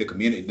 The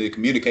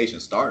communication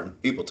starting,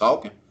 people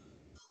talking,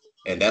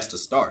 and that's the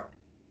start.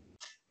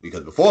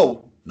 Because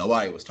before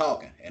nobody was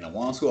talking, and the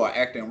ones who are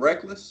acting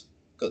reckless,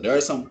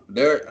 because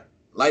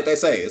like they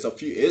say,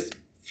 it's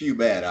few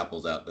bad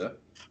apples out there.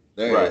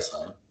 There is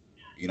some.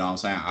 You know what I'm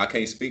saying? I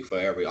can't speak for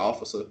every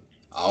officer.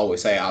 I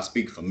always say I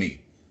speak for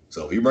me.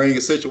 So if you bring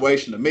a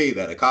situation to me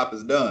that a cop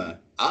has done,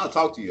 I'll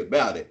talk to you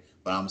about it,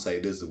 but I'm gonna say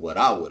this is what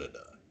I would have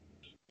done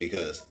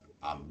because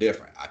I'm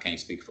different. I can't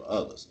speak for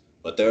others.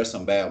 But there are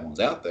some bad ones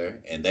out there,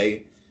 and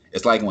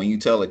it's like when you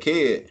tell a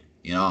kid,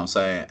 you know what I'm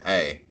saying,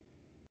 hey,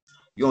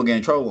 you're gonna get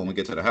in trouble when we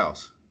get to the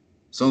house.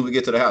 As soon as we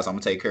get to the house, I'm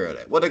gonna take care of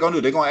that. What they gonna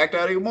do? They're gonna act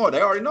out even more.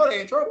 They already know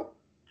they in trouble.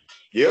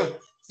 Yeah.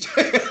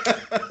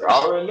 I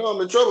already know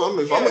I'm in trouble.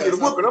 If I'm gonna get a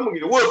whooping, I'm gonna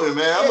get a whooping,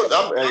 man. I'm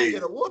gonna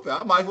get a whooping.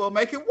 I might as well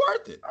make it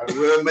worth it. I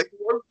will make it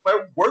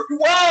worth your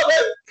while,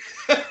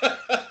 baby.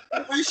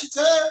 Waste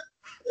your time.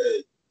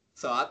 Hey.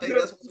 So I think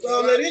that's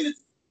what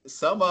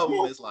some of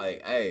them is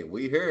like, hey,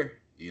 we here,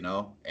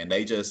 and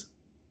they just,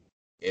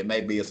 it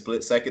may be a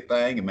split second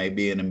thing, it may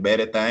be an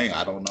embedded thing.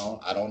 I don't know.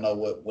 I don't know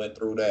what went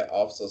through that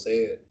officer's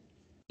head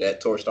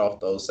that torched off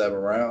those 7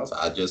 rounds.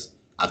 I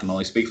can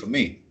only speak for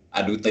me.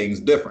 I do things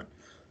different.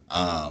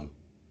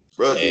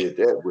 Bro did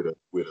that with a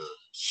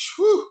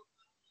whew.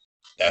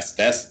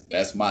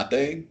 That's my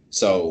thing.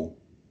 So,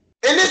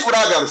 and this is what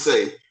I gotta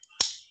say.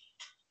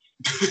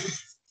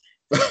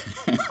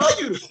 How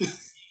you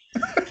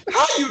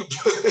how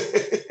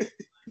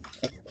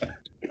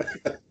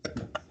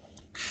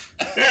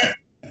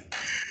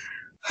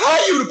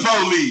you the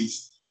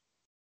police?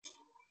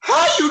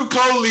 How you the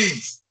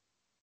police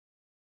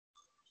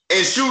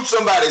and shoot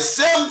somebody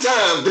 7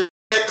 times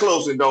that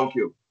close and don't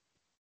kill?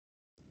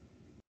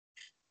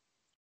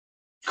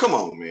 Come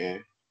on,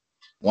 man.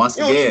 Once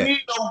You again,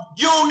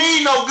 don't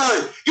need no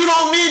gun. You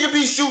don't need to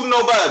be shooting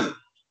nobody.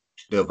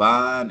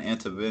 divine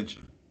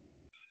intervention.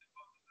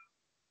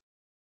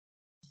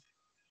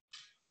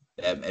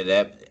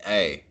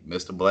 Hey,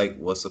 Mr. Blake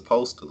was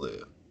supposed to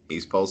live.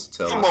 He's supposed to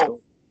tell Come the on. story.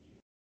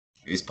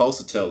 He's supposed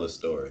to tell the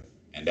story.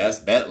 And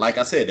that like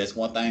I said, that's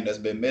one thing that's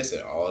been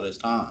missing all this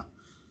time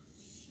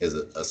is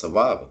a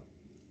survivor.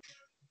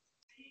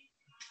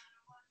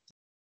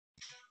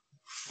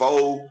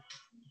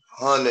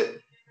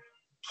 400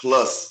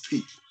 plus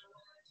people.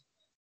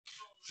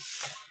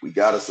 We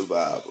got a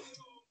survivor.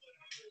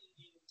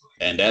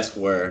 And that's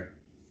where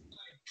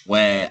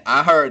when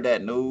I heard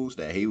that news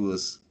that he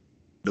was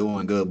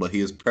doing good, but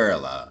he was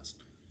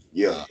paralyzed.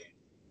 Yeah.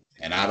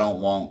 And I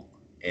don't want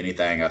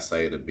anything I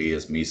say to be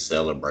as me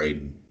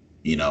celebrating,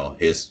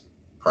 his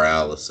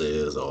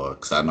paralysis, or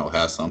because I know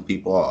how some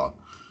people are.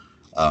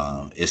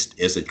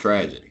 It's a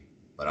tragedy,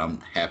 but I'm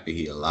happy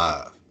he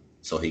alive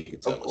so he can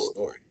tell the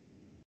story.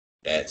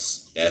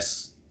 That's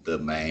the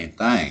main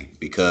thing,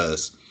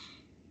 because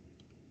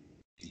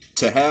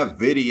to have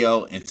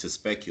video and to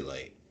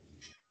speculate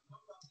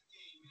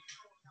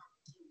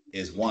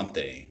is one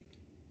thing,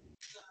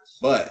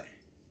 but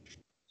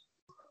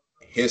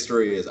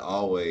history is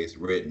always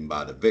written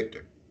by the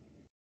victor.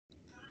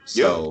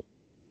 So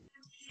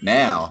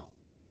now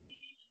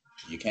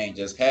you can't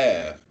just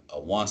have a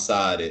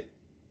one-sided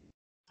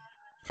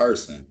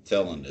person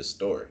telling this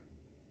story,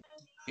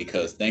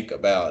 because think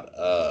about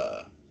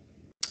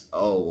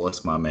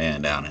what's my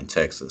man down in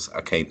Texas? I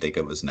can't think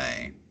of his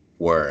name.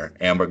 Where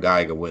Amber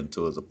Geiger went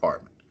to his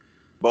apartment.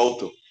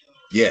 Both of them.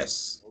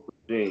 Yes.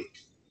 And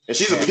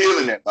she's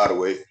appealing that, by the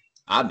way.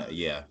 I know.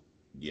 Yeah.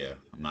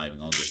 I'm not even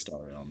gonna get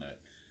started on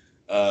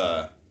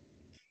that.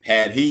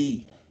 Had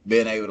he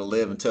been able to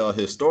live and tell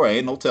his story,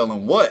 ain't no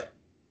telling what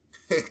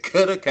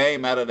could have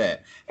came out of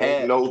that.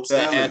 Had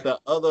the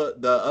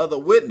other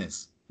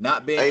witness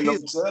not been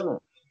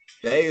killed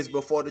days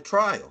before the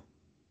trial,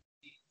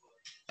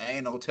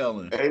 ain't no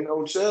telling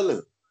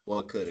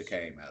what could have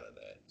came out of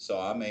that. So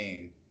I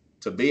mean,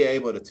 to be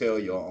able to tell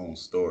your own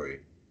story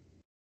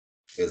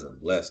is a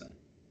blessing,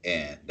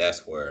 and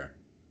that's where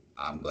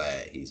I'm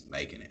glad he's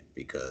making it,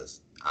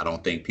 because I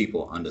don't think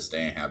people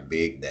understand how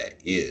big that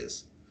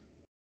is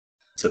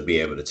to be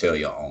able to tell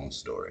your own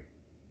story.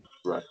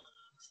 Right.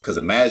 Because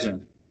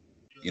imagine,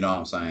 you know what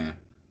I'm saying?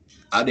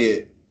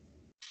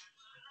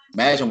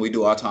 Imagine we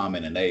do our time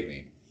in the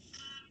Navy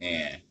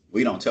and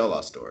we don't tell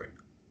our story.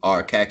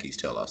 Our khakis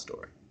tell our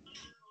story.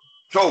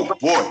 Oh,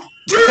 boy.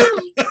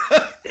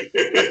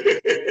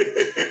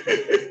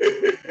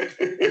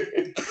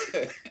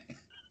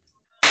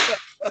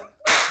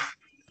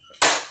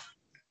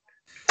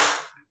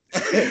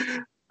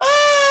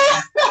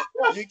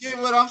 You get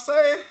what I'm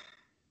saying?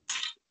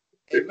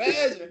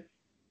 Imagine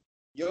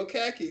your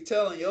khaki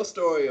telling your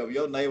story of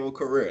your naval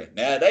career.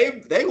 Now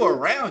they were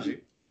around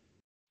you.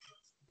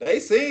 They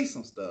seen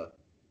some stuff,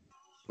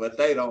 but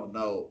they don't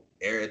know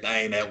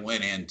everything that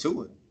went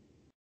into it.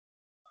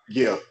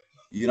 Yeah.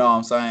 You know what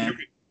I'm saying?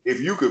 If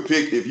you could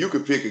pick a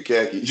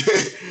khaki,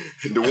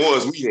 the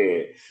ones we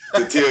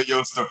had to tell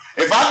your story.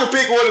 If I could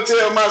pick one to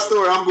tell my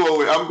story, I'm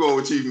going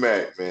with Chief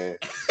Mac, man.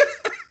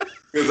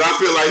 Because I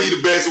feel like he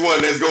the best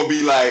one that's gonna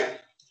be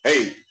like,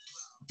 hey,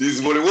 this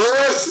is what it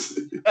was.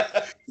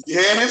 He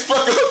had his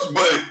fuck ups,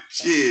 but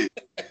shit.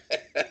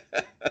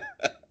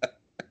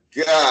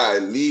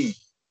 Golly.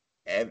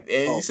 And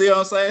you see what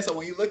I'm saying? So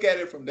when you look at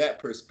it from that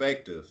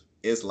perspective,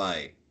 it's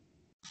like,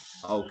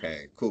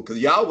 okay, cool. Because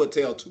y'all would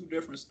tell two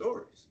different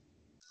stories.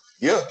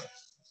 Yeah.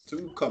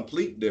 Two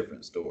complete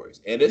different stories.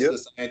 And it's the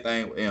same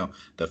thing with him.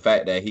 The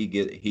fact that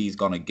he's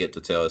gonna get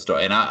to tell a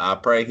story. And I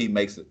pray he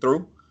makes it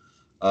through.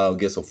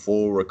 Gets a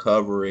full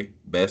recovery,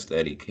 best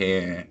that he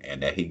can,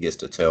 and that he gets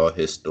to tell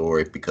his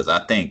story, because I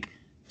think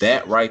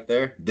that right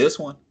there, this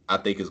one, I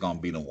think is going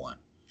to be the one,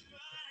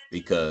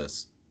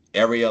 because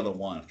every other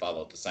one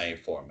followed the same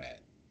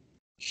format.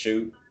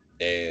 Shoot,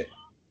 dead,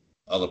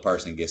 other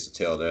person gets to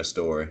tell their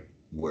story,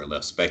 we're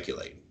left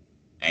speculating.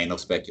 Ain't no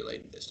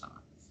speculating this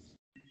time.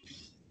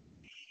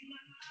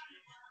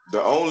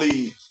 The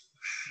only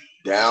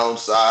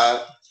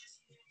downside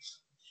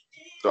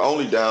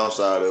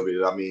of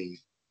it, I mean,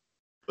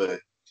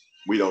 but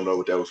we don't know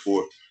what that was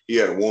for. He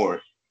had a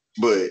warrant,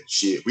 but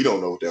shit, we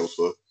don't know what that was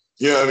for.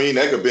 You know what I mean?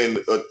 That could have been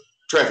a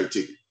traffic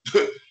ticket.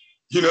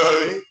 You know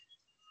what I mean?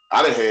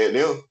 I done had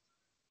them.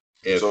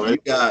 If so you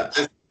got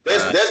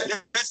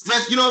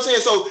that's you know what I'm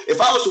saying? So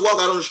if I was to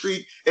walk out on the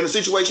street and a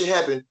situation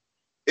happened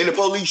and the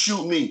police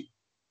shoot me,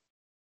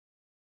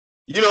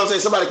 You know what I'm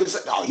saying? Somebody could say,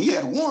 "Oh, he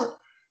had a warrant."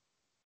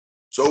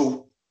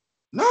 So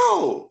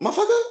no,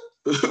 motherfucker,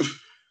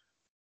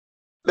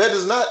 that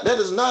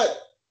does not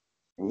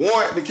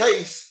warrant the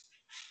case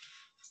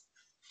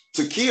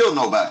to kill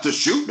nobody, to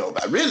shoot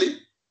nobody, really.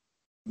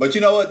 But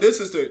you know what? This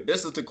is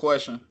the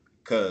question,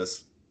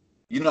 because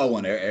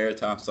when every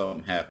time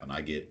something happens,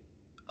 I get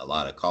a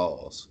lot of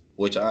calls,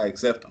 which I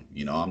accept them.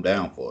 I'm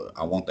down for it.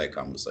 I want that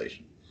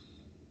conversation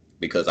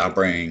because I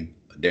bring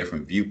a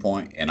different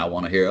viewpoint and I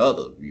want to hear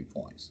other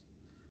viewpoints.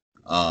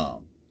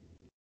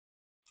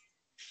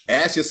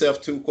 Ask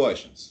yourself 2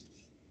 questions.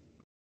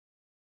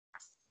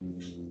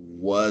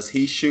 Was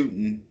he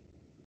shooting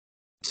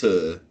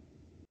to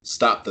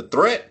stop the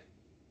threat,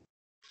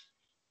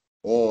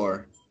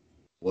 or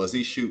was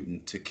he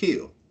shooting to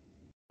kill?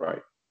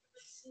 Right.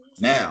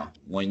 Now,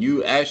 when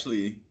you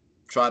actually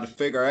try to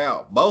figure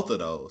out both of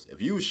those,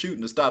 if you were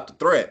shooting to stop the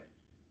threat,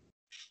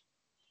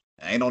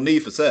 ain't no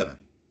need for 7.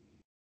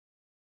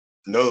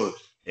 No.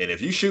 And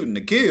if you shooting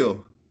to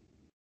kill,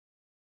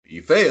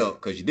 you failed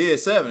because you did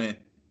 7, and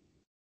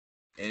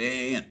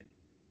it ended.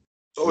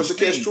 So it's a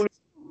catch-22.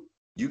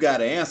 You got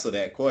to answer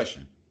that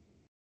question.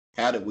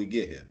 How did we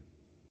get here?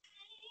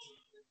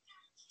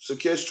 It's a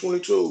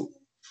catch-22.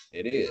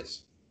 It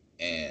is,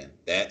 and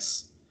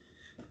that's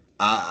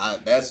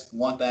that's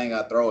one thing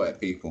I throw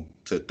at people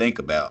to think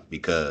about,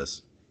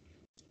 because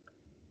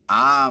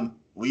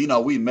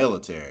we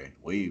military,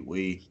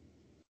 we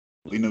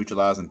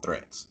neutralizing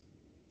threats,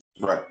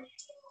 right?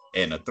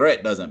 And a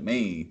threat doesn't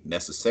mean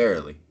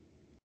necessarily,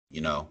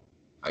 I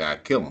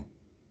gotta kill him,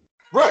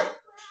 right?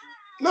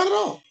 Not at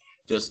all.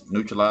 Just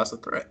neutralize the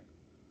threat.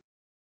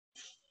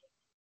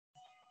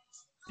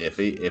 If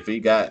he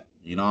got,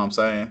 you know what I'm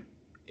saying,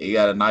 he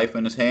got a knife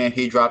in his hand,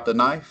 he dropped the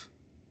knife,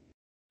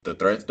 the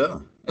threat's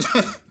done.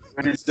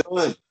 It's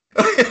done.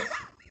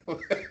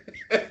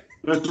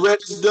 The threat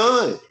is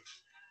done.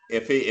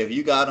 If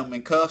you got him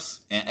in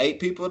cuffs and 8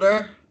 people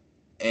there,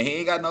 and he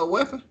ain't got no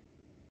weapon,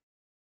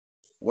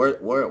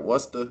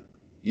 what's the,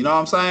 you know what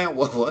I'm saying?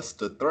 What's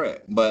the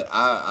threat? But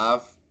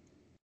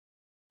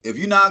if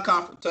you're not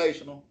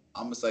confrontational,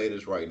 I'm gonna say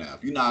this right now.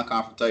 If you're not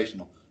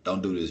confrontational,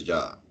 don't do this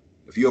job.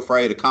 If you're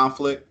afraid of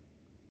conflict,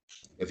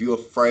 if you're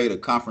afraid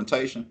of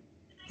confrontation,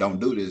 don't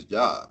do this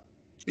job,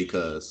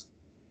 because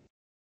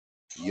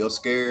your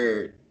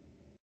scared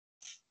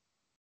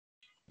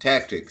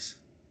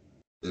tactics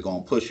is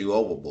gonna push you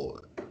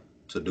overboard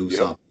to do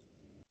something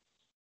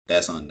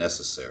that's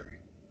unnecessary.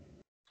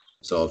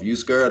 So if you're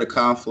scared of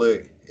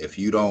conflict, if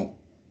you're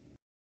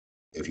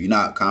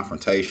not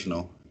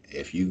confrontational,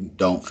 if you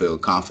don't feel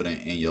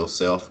confident in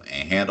yourself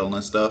and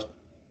handling stuff,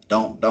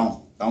 don't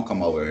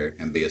come over here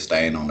and be a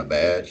stain on the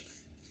badge.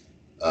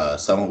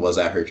 Some of us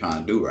out here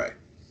trying to do right.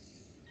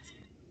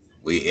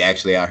 We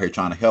actually out here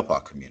trying to help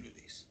our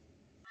communities.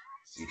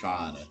 We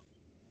trying to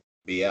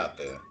be out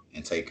there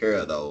and take care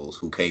of those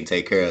who can't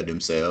take care of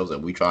themselves,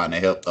 and we trying to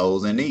help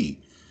those in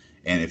need.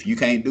 And if you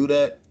can't do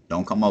that,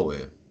 don't come over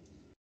here.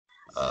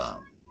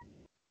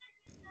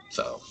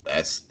 So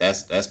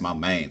that's my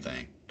main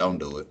thing. Don't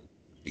do it,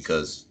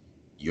 because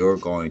you're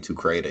going to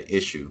create an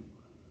issue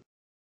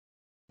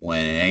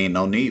when it ain't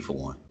no need for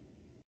one.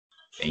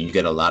 And you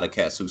get a lot of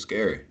cats who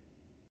scary.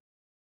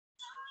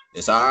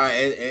 It's all right,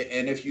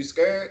 and if you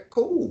scared,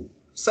 cool.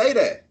 Say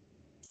that.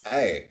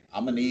 Hey,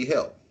 I'm gonna need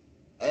help.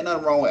 Ain't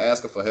nothing wrong with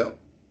asking for help.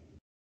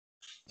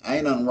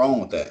 Ain't nothing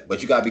wrong with that.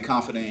 But you gotta be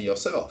confident in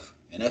yourself.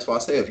 And that's why I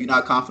say, if you're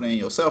not confident in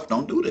yourself,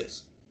 don't do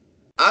this.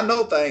 I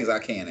know things I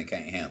can and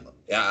can't handle.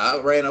 Yeah, I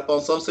ran up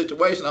on some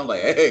situation. I'm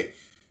like, hey,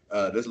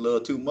 this is a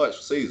little too much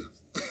for Caesar.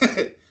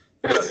 I'm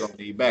gonna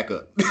need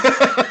backup.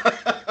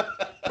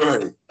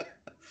 Right.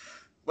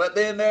 But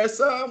then there's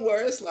some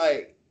where it's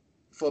like,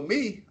 for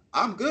me,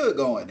 I'm good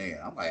going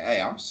there. I'm like,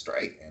 hey, I'm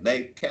straight. And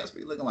they cats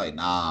be looking like,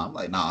 nah. I'm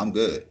like, nah, I'm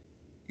good.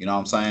 You know what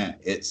I'm saying?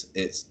 It's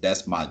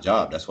that's my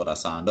job. That's what I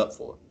signed up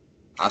for.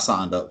 I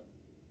signed up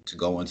to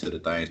go into the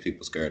things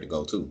people scared to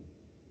go to.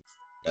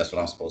 That's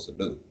what I'm supposed to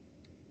do.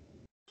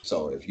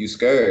 So if you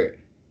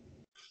scared,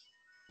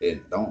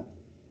 then don't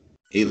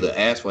either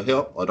ask for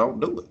help or don't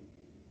do it.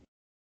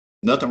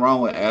 Nothing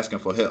wrong with asking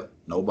for help.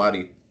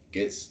 Nobody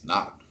gets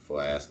knocked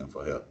for asking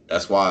for help.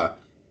 That's why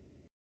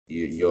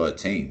you're a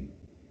team.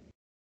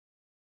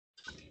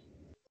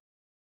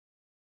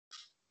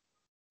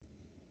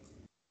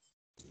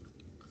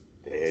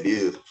 There it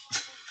is.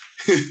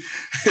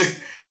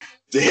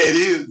 There it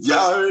is.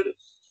 Y'all heard it?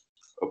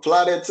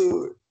 Apply that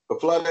to it.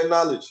 Apply that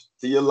knowledge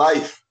to your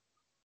life.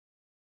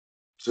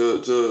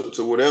 To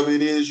whatever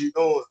it is you're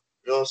doing.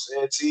 You know what I'm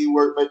saying?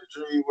 Teamwork make the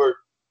dream work.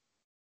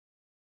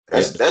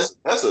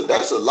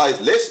 That's a life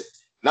lesson.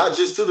 Not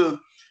just to the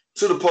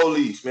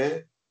police,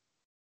 man.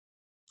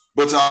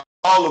 But to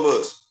all of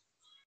us.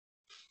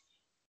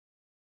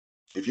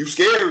 If you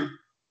scary,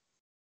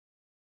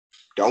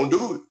 don't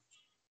do it.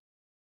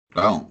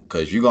 Don't,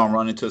 because you're gonna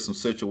run into some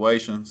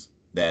situations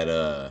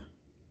that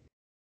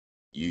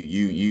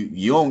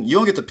you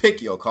don't get to pick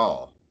your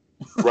call.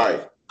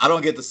 Right. I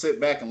don't get to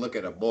sit back and look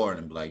at a board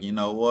and be like, you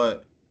know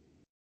what?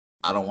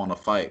 I don't want to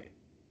fight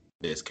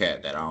this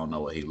cat that I don't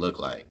know what he look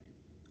like.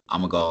 I'm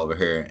gonna go over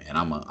here and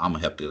I'm gonna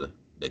help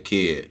the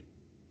kid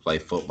play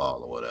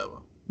football or whatever.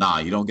 Nah,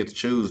 you don't get to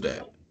choose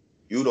that.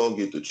 You don't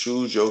get to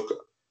choose your.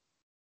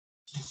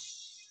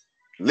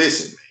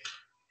 Listen,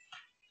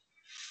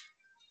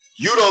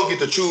 you don't get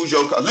to choose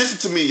your. Listen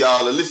to me,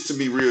 y'all, and listen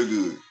to me real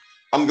good.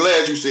 I'm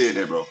glad you said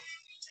that, bro.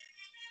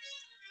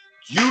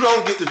 You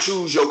don't get to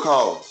choose your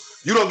cause.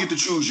 You don't get to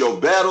choose your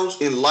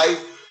battles in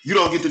life. You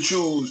don't get to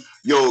choose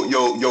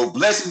your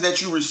blessings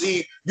that you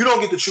receive. You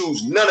don't get to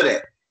choose none of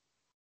that.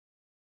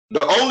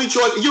 The only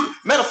choice,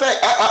 matter of fact,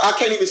 I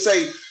can't even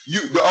say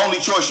you. The only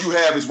choice you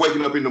have is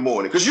waking up in the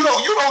morning because you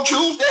don't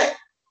choose that.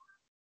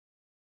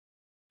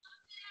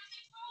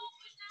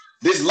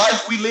 This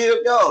life we live,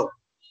 yo,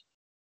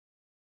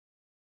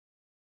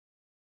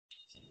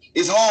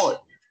 it's hard.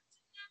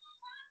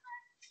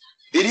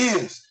 It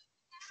is.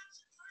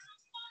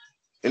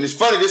 And it's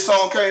funny, this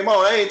song came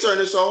on. I ain't turned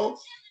this on.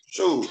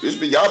 Shoot,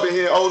 y'all been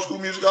hearing old school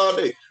music all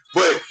day.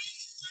 But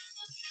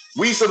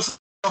we some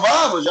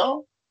survivors,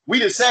 y'all. We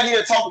just sat here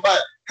and talked about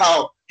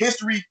how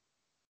history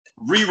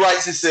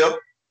rewrites itself.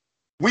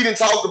 We didn't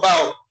talk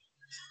about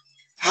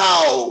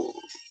how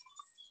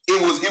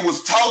it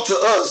was taught to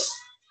us.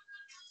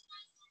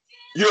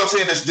 You know what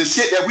I'm saying? The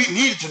shit that we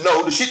needed to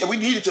know, the shit that we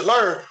needed to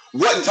learn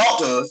wasn't taught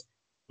to us.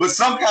 But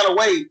some kind of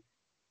way,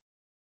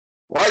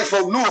 white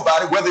folk knew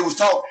about it, whether it was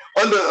taught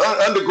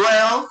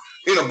underground,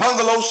 in a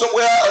bungalow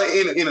somewhere,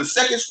 in a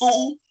second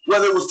school,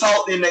 whether it was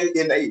taught in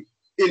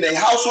a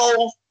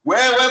household,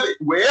 wherever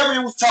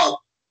it was taught,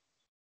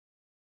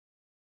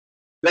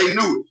 they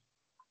knew it.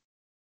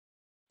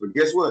 But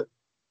guess what?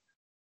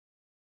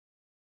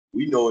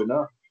 We know it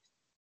now.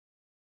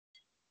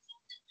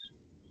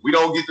 We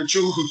don't get to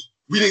choose.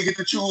 We didn't get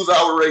to choose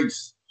our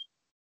race.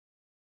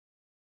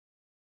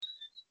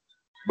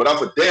 But I'm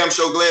for damn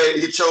sure glad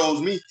it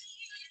chose me.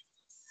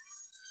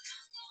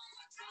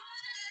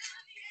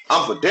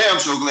 I'm for damn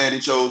sure glad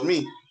it chose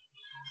me.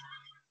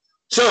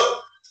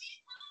 Chuck.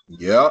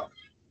 Yep.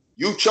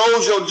 You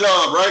chose your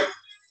job, right?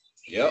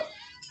 Yep.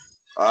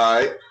 All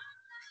right.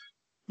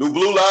 Do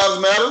Blue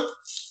Lives Matter?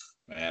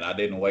 Man, I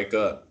didn't wake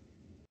up.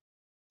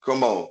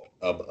 Come on.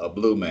 A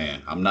blue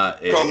man. I'm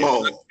not. Come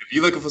on. If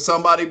you're looking for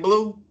somebody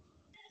blue,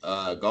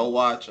 go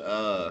watch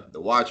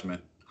The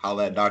Watchmen.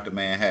 Holla at Dr.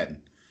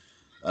 Manhattan.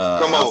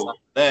 Come on.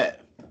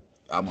 That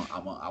I'm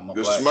a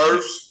the black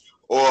Smurfs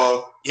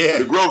or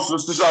the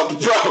Grocers to out the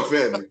Proud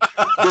family.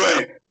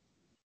 But,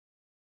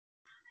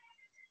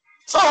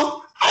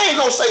 so I ain't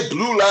gonna say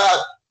blue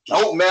lives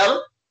don't matter.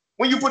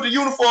 When you put the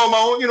uniform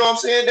on, you know what I'm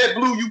saying? That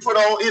blue you put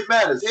on, it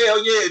matters.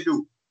 Hell yeah, it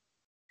do.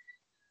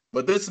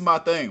 But this is my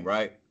thing,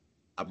 right?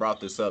 I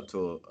brought this up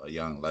to a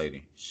young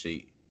lady.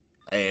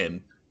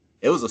 And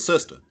it was a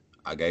sister.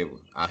 I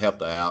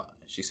helped her out.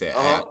 She said,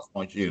 I just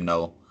want you to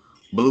know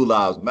blue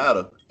lives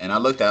matter. And I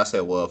looked at her, I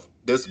said, well, if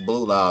this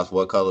blue lives,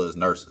 what color is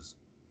nurses?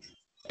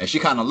 And she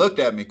kind of looked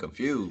at me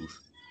confused.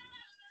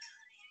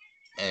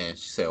 And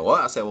she said,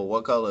 what? I said, well,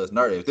 what color is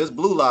nurses? If this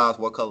blue lives,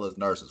 what color is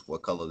nurses?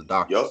 What color is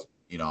doctors? Yep.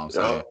 You know what I'm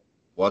saying?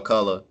 What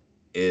color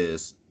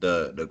is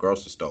the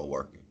grocery store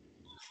worker?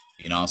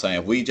 You know what I'm saying?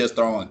 If we just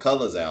throwing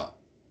colors out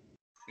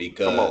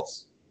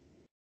because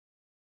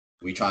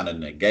we trying to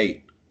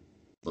negate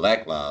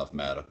Black Lives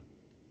Matter.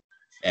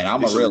 And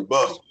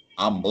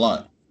I'm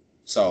blunt.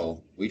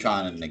 So we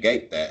trying to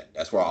negate that.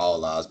 That's where all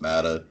lives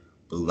matter,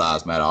 blue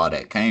lives matter, all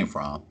that came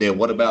from. Then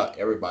what about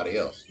everybody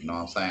else? You know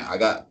what I'm saying?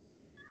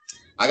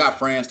 I got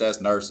friends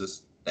that's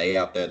nurses. They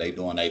out there, they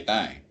doing their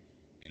thing.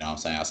 You know what I'm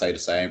saying? I say the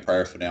same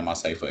prayer for them I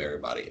say for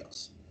everybody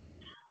else.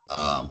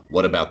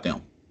 What about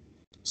them?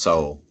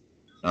 So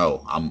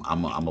no,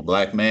 I'm a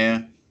black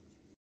man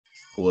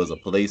who is a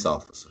police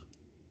officer.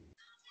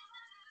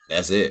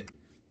 That's it.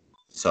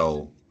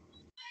 So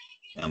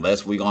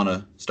unless we're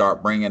gonna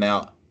start bringing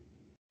out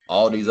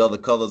all these other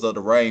colors of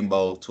the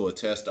rainbow to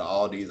attest to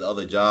all these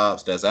other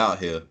jobs that's out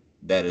here,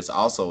 that is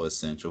also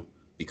essential,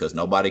 because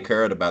nobody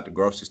cared about the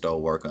grocery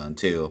store worker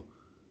until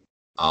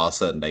all of a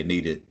sudden they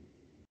needed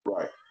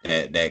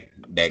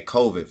that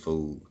COVID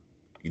food.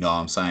 You know what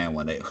I'm saying?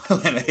 When they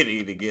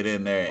need to get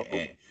in there,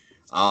 and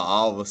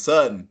all of a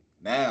sudden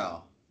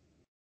now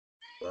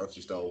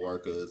grocery store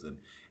workers and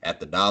at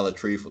the Dollar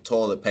Tree for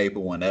toilet paper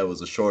when there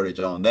was a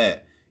shortage on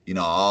that, you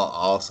know,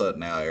 all of a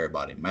sudden now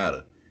everybody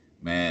matter.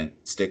 Man,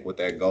 stick with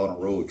that golden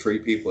rule.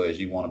 Treat people as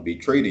you want to be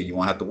treated. You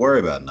won't have to worry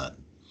about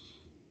nothing.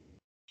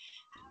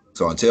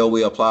 So until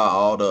we apply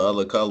all the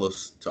other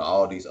colors to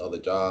all these other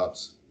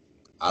jobs,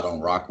 I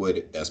don't rock with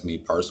it. That's me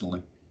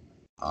personally.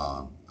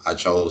 I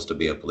chose to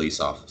be a police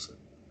officer.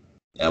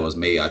 That was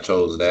me. I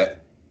chose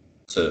that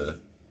to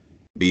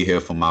be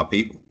here for my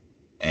people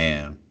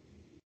and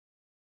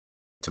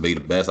to be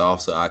the best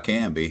officer I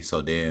can be.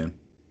 So then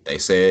they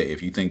said,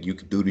 if you think you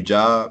could do the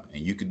job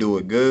and you could do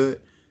it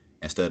good,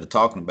 instead of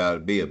talking about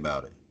it, be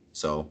about it.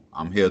 So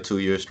I'm here 2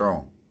 years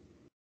strong.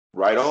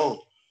 Right on.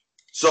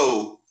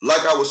 So,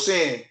 like I was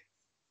saying,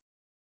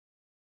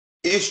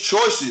 it's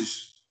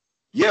choices.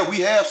 Yeah, we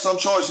have some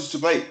choices to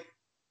make.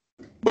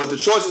 But the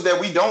choices that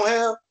we don't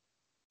have,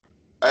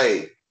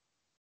 hey,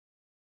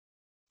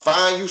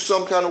 find you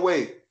some kind of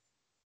way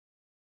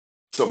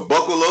to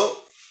buckle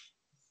up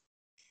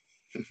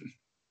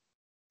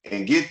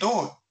and get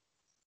through it.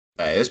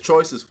 Hey, it's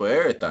choices for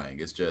everything.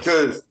 It's just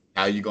Because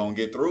how you gonna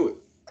get through it.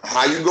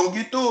 how you gonna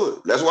get through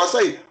it? That's why I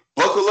say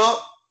buckle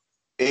up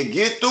and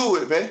get through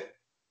it, man.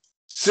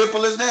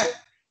 Simple as that.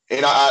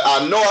 And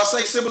I know I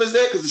say simple as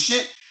that because the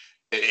shit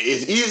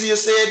is easier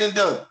said than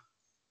done.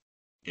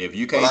 If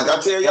you But can't, like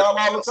I tell y'all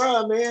all the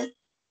time, man,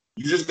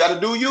 you just got to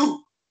do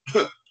you.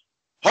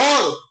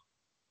 Harder.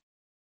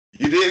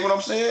 You dig what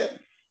I'm saying?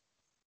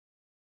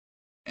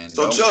 and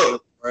So,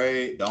 Chuck,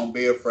 don't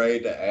be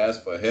afraid to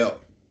ask for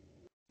help.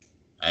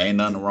 Ain't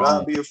nothing do wrong.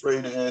 not be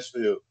afraid to ask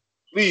for help.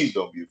 Please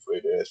don't be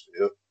afraid to ask for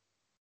help.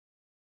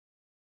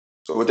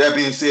 So with that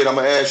being said, I'm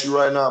gonna ask you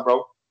right now,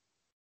 bro.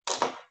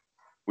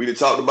 We done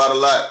talked about a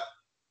lot.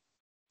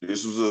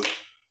 This was a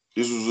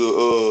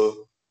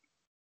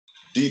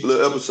deep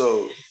little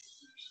episode.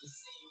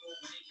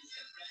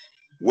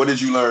 What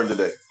did you learn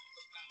today?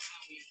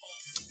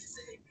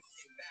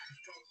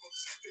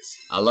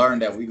 I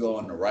learned that we go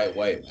in the right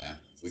way, man.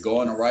 We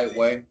go in the right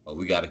way, but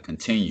we got to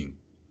continue.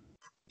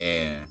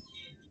 And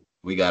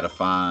we got to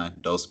find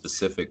those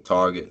specific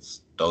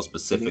targets, those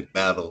specific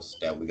battles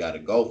that we got to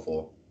go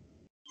for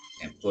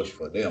and push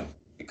for them.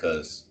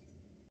 Because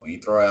when you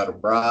throw out a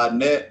broad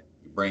net,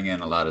 you bring in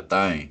a lot of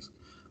things.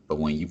 But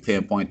when you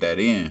pinpoint that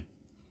in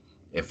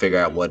and figure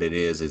out what it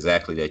is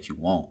exactly that you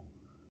want,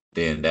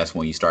 then that's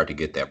when you start to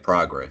get that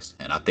progress.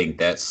 And I think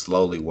that's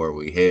slowly where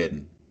we're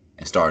heading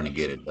and starting to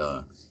get it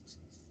done.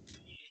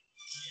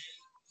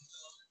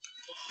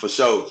 For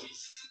sure.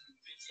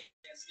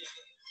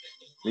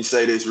 Let me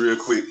say this real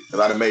quick, because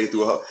I done made it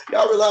through a whole.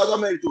 Y'all realize I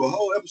made it through a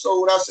whole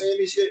episode without saying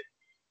this shit?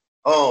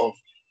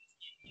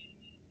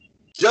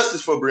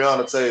 Justice for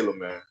Breonna Taylor,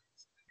 man.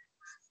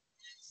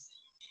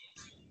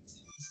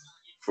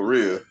 For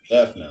real.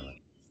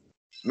 Definitely.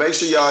 Make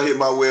sure y'all hit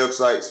my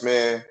websites,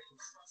 man.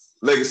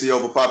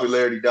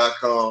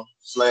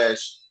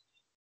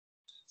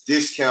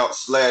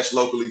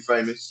 LegacyOverPopularity.com/discount/locally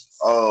famous.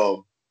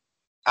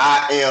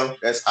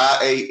 That's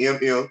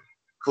IAMM,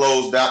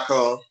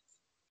 clothes.com.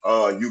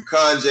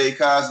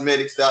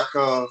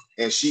 UconJCosmetics.com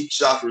and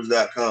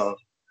ChicChakras.com.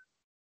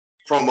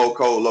 Promo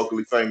code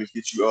locally famous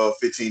get you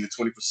 15 to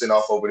 20%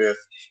 off over there.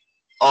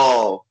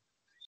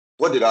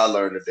 What did I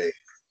learn today?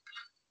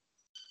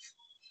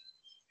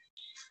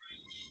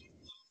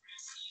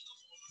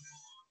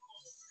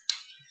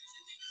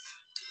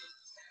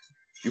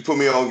 You put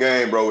me on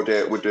game, bro, with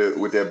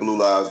that Blue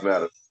Lives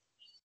Matter.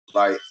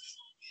 Like,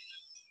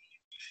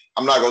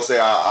 I'm not gonna say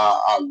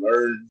I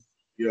learned,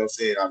 you know what I'm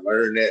saying, I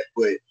learned that,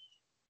 but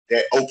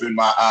that opened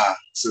my eye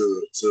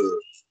to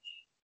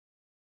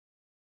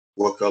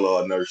what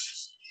color are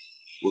nurses,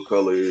 what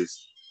color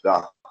is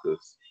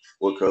doctors,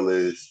 what color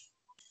is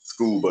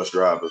school bus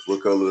drivers,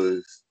 what color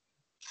is.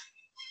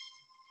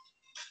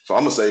 So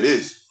I'm gonna say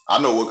this. I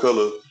know what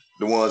color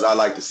the ones I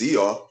like to see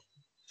are.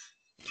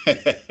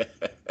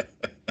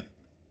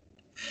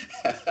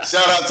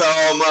 Shout out to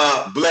all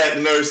my black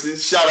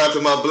nurses. Shout out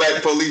to my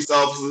black police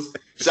officers.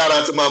 Shout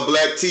out to my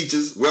black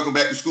teachers. Welcome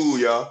back to school,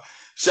 y'all.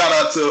 Shout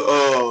out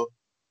to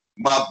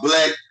my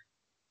black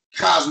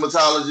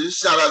cosmetologists.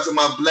 Shout out to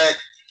my black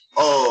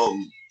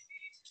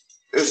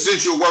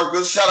essential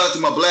workers. Shout out to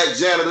my black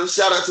janitors.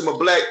 Shout out to my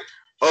black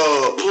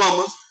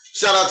plumbers.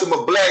 Shout out to my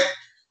black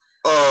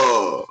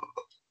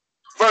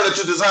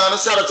furniture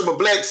designers. Shout out to my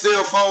black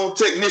cell phone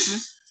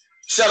technicians.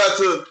 Shout out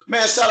to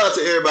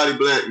everybody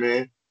black,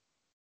 man.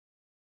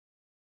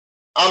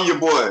 I'm your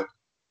boy,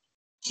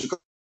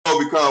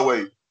 Jacolby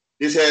Conway.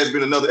 This has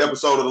been another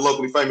episode of the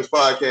Locally Famous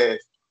Podcast.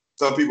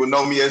 Some people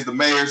know me as the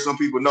mayor. Some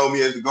people know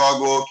me as the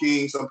Gargoyle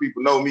King. Some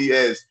people know me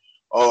as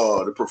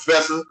the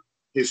professor,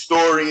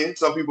 historian.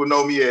 Some people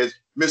know me as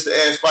Mr.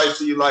 Add Spice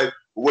to your life.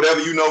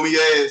 Whatever you know me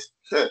as,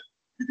 you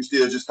can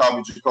still just call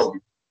me Jacolby.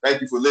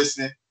 Thank you for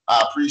listening.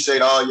 I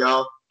appreciate all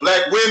y'all.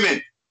 Black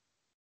women,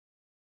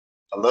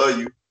 I love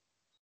you.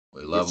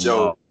 We love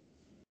them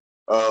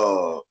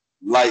all.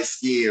 Light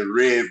skin,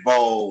 red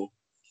bone,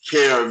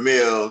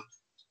 caramel,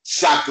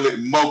 chocolate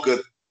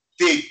mocha,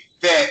 thick,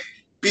 fat,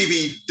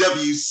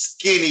 BBW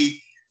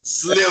skinny,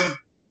 slim,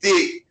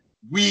 thick,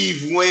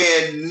 weave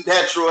wearing,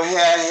 natural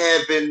hair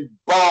having,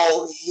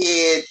 bald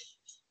head.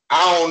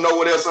 I don't know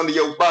what else under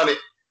your bonnet.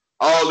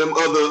 All them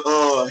other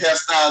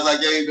hairstyles I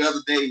gave the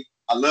other day.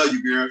 I love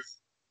you,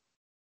 girls.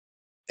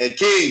 And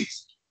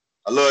kings,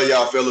 I love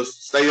y'all, fellas.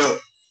 Stay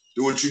up.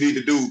 Do what you need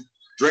to do.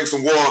 Drink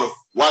some water.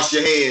 Wash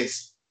your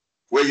hands.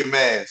 Wear your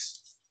mask.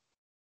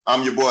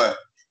 I'm your boy.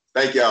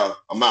 Thank y'all.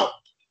 I'm out.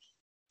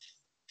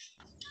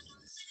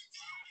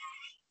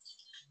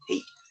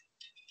 Hey.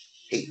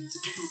 Hey.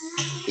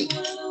 Hey.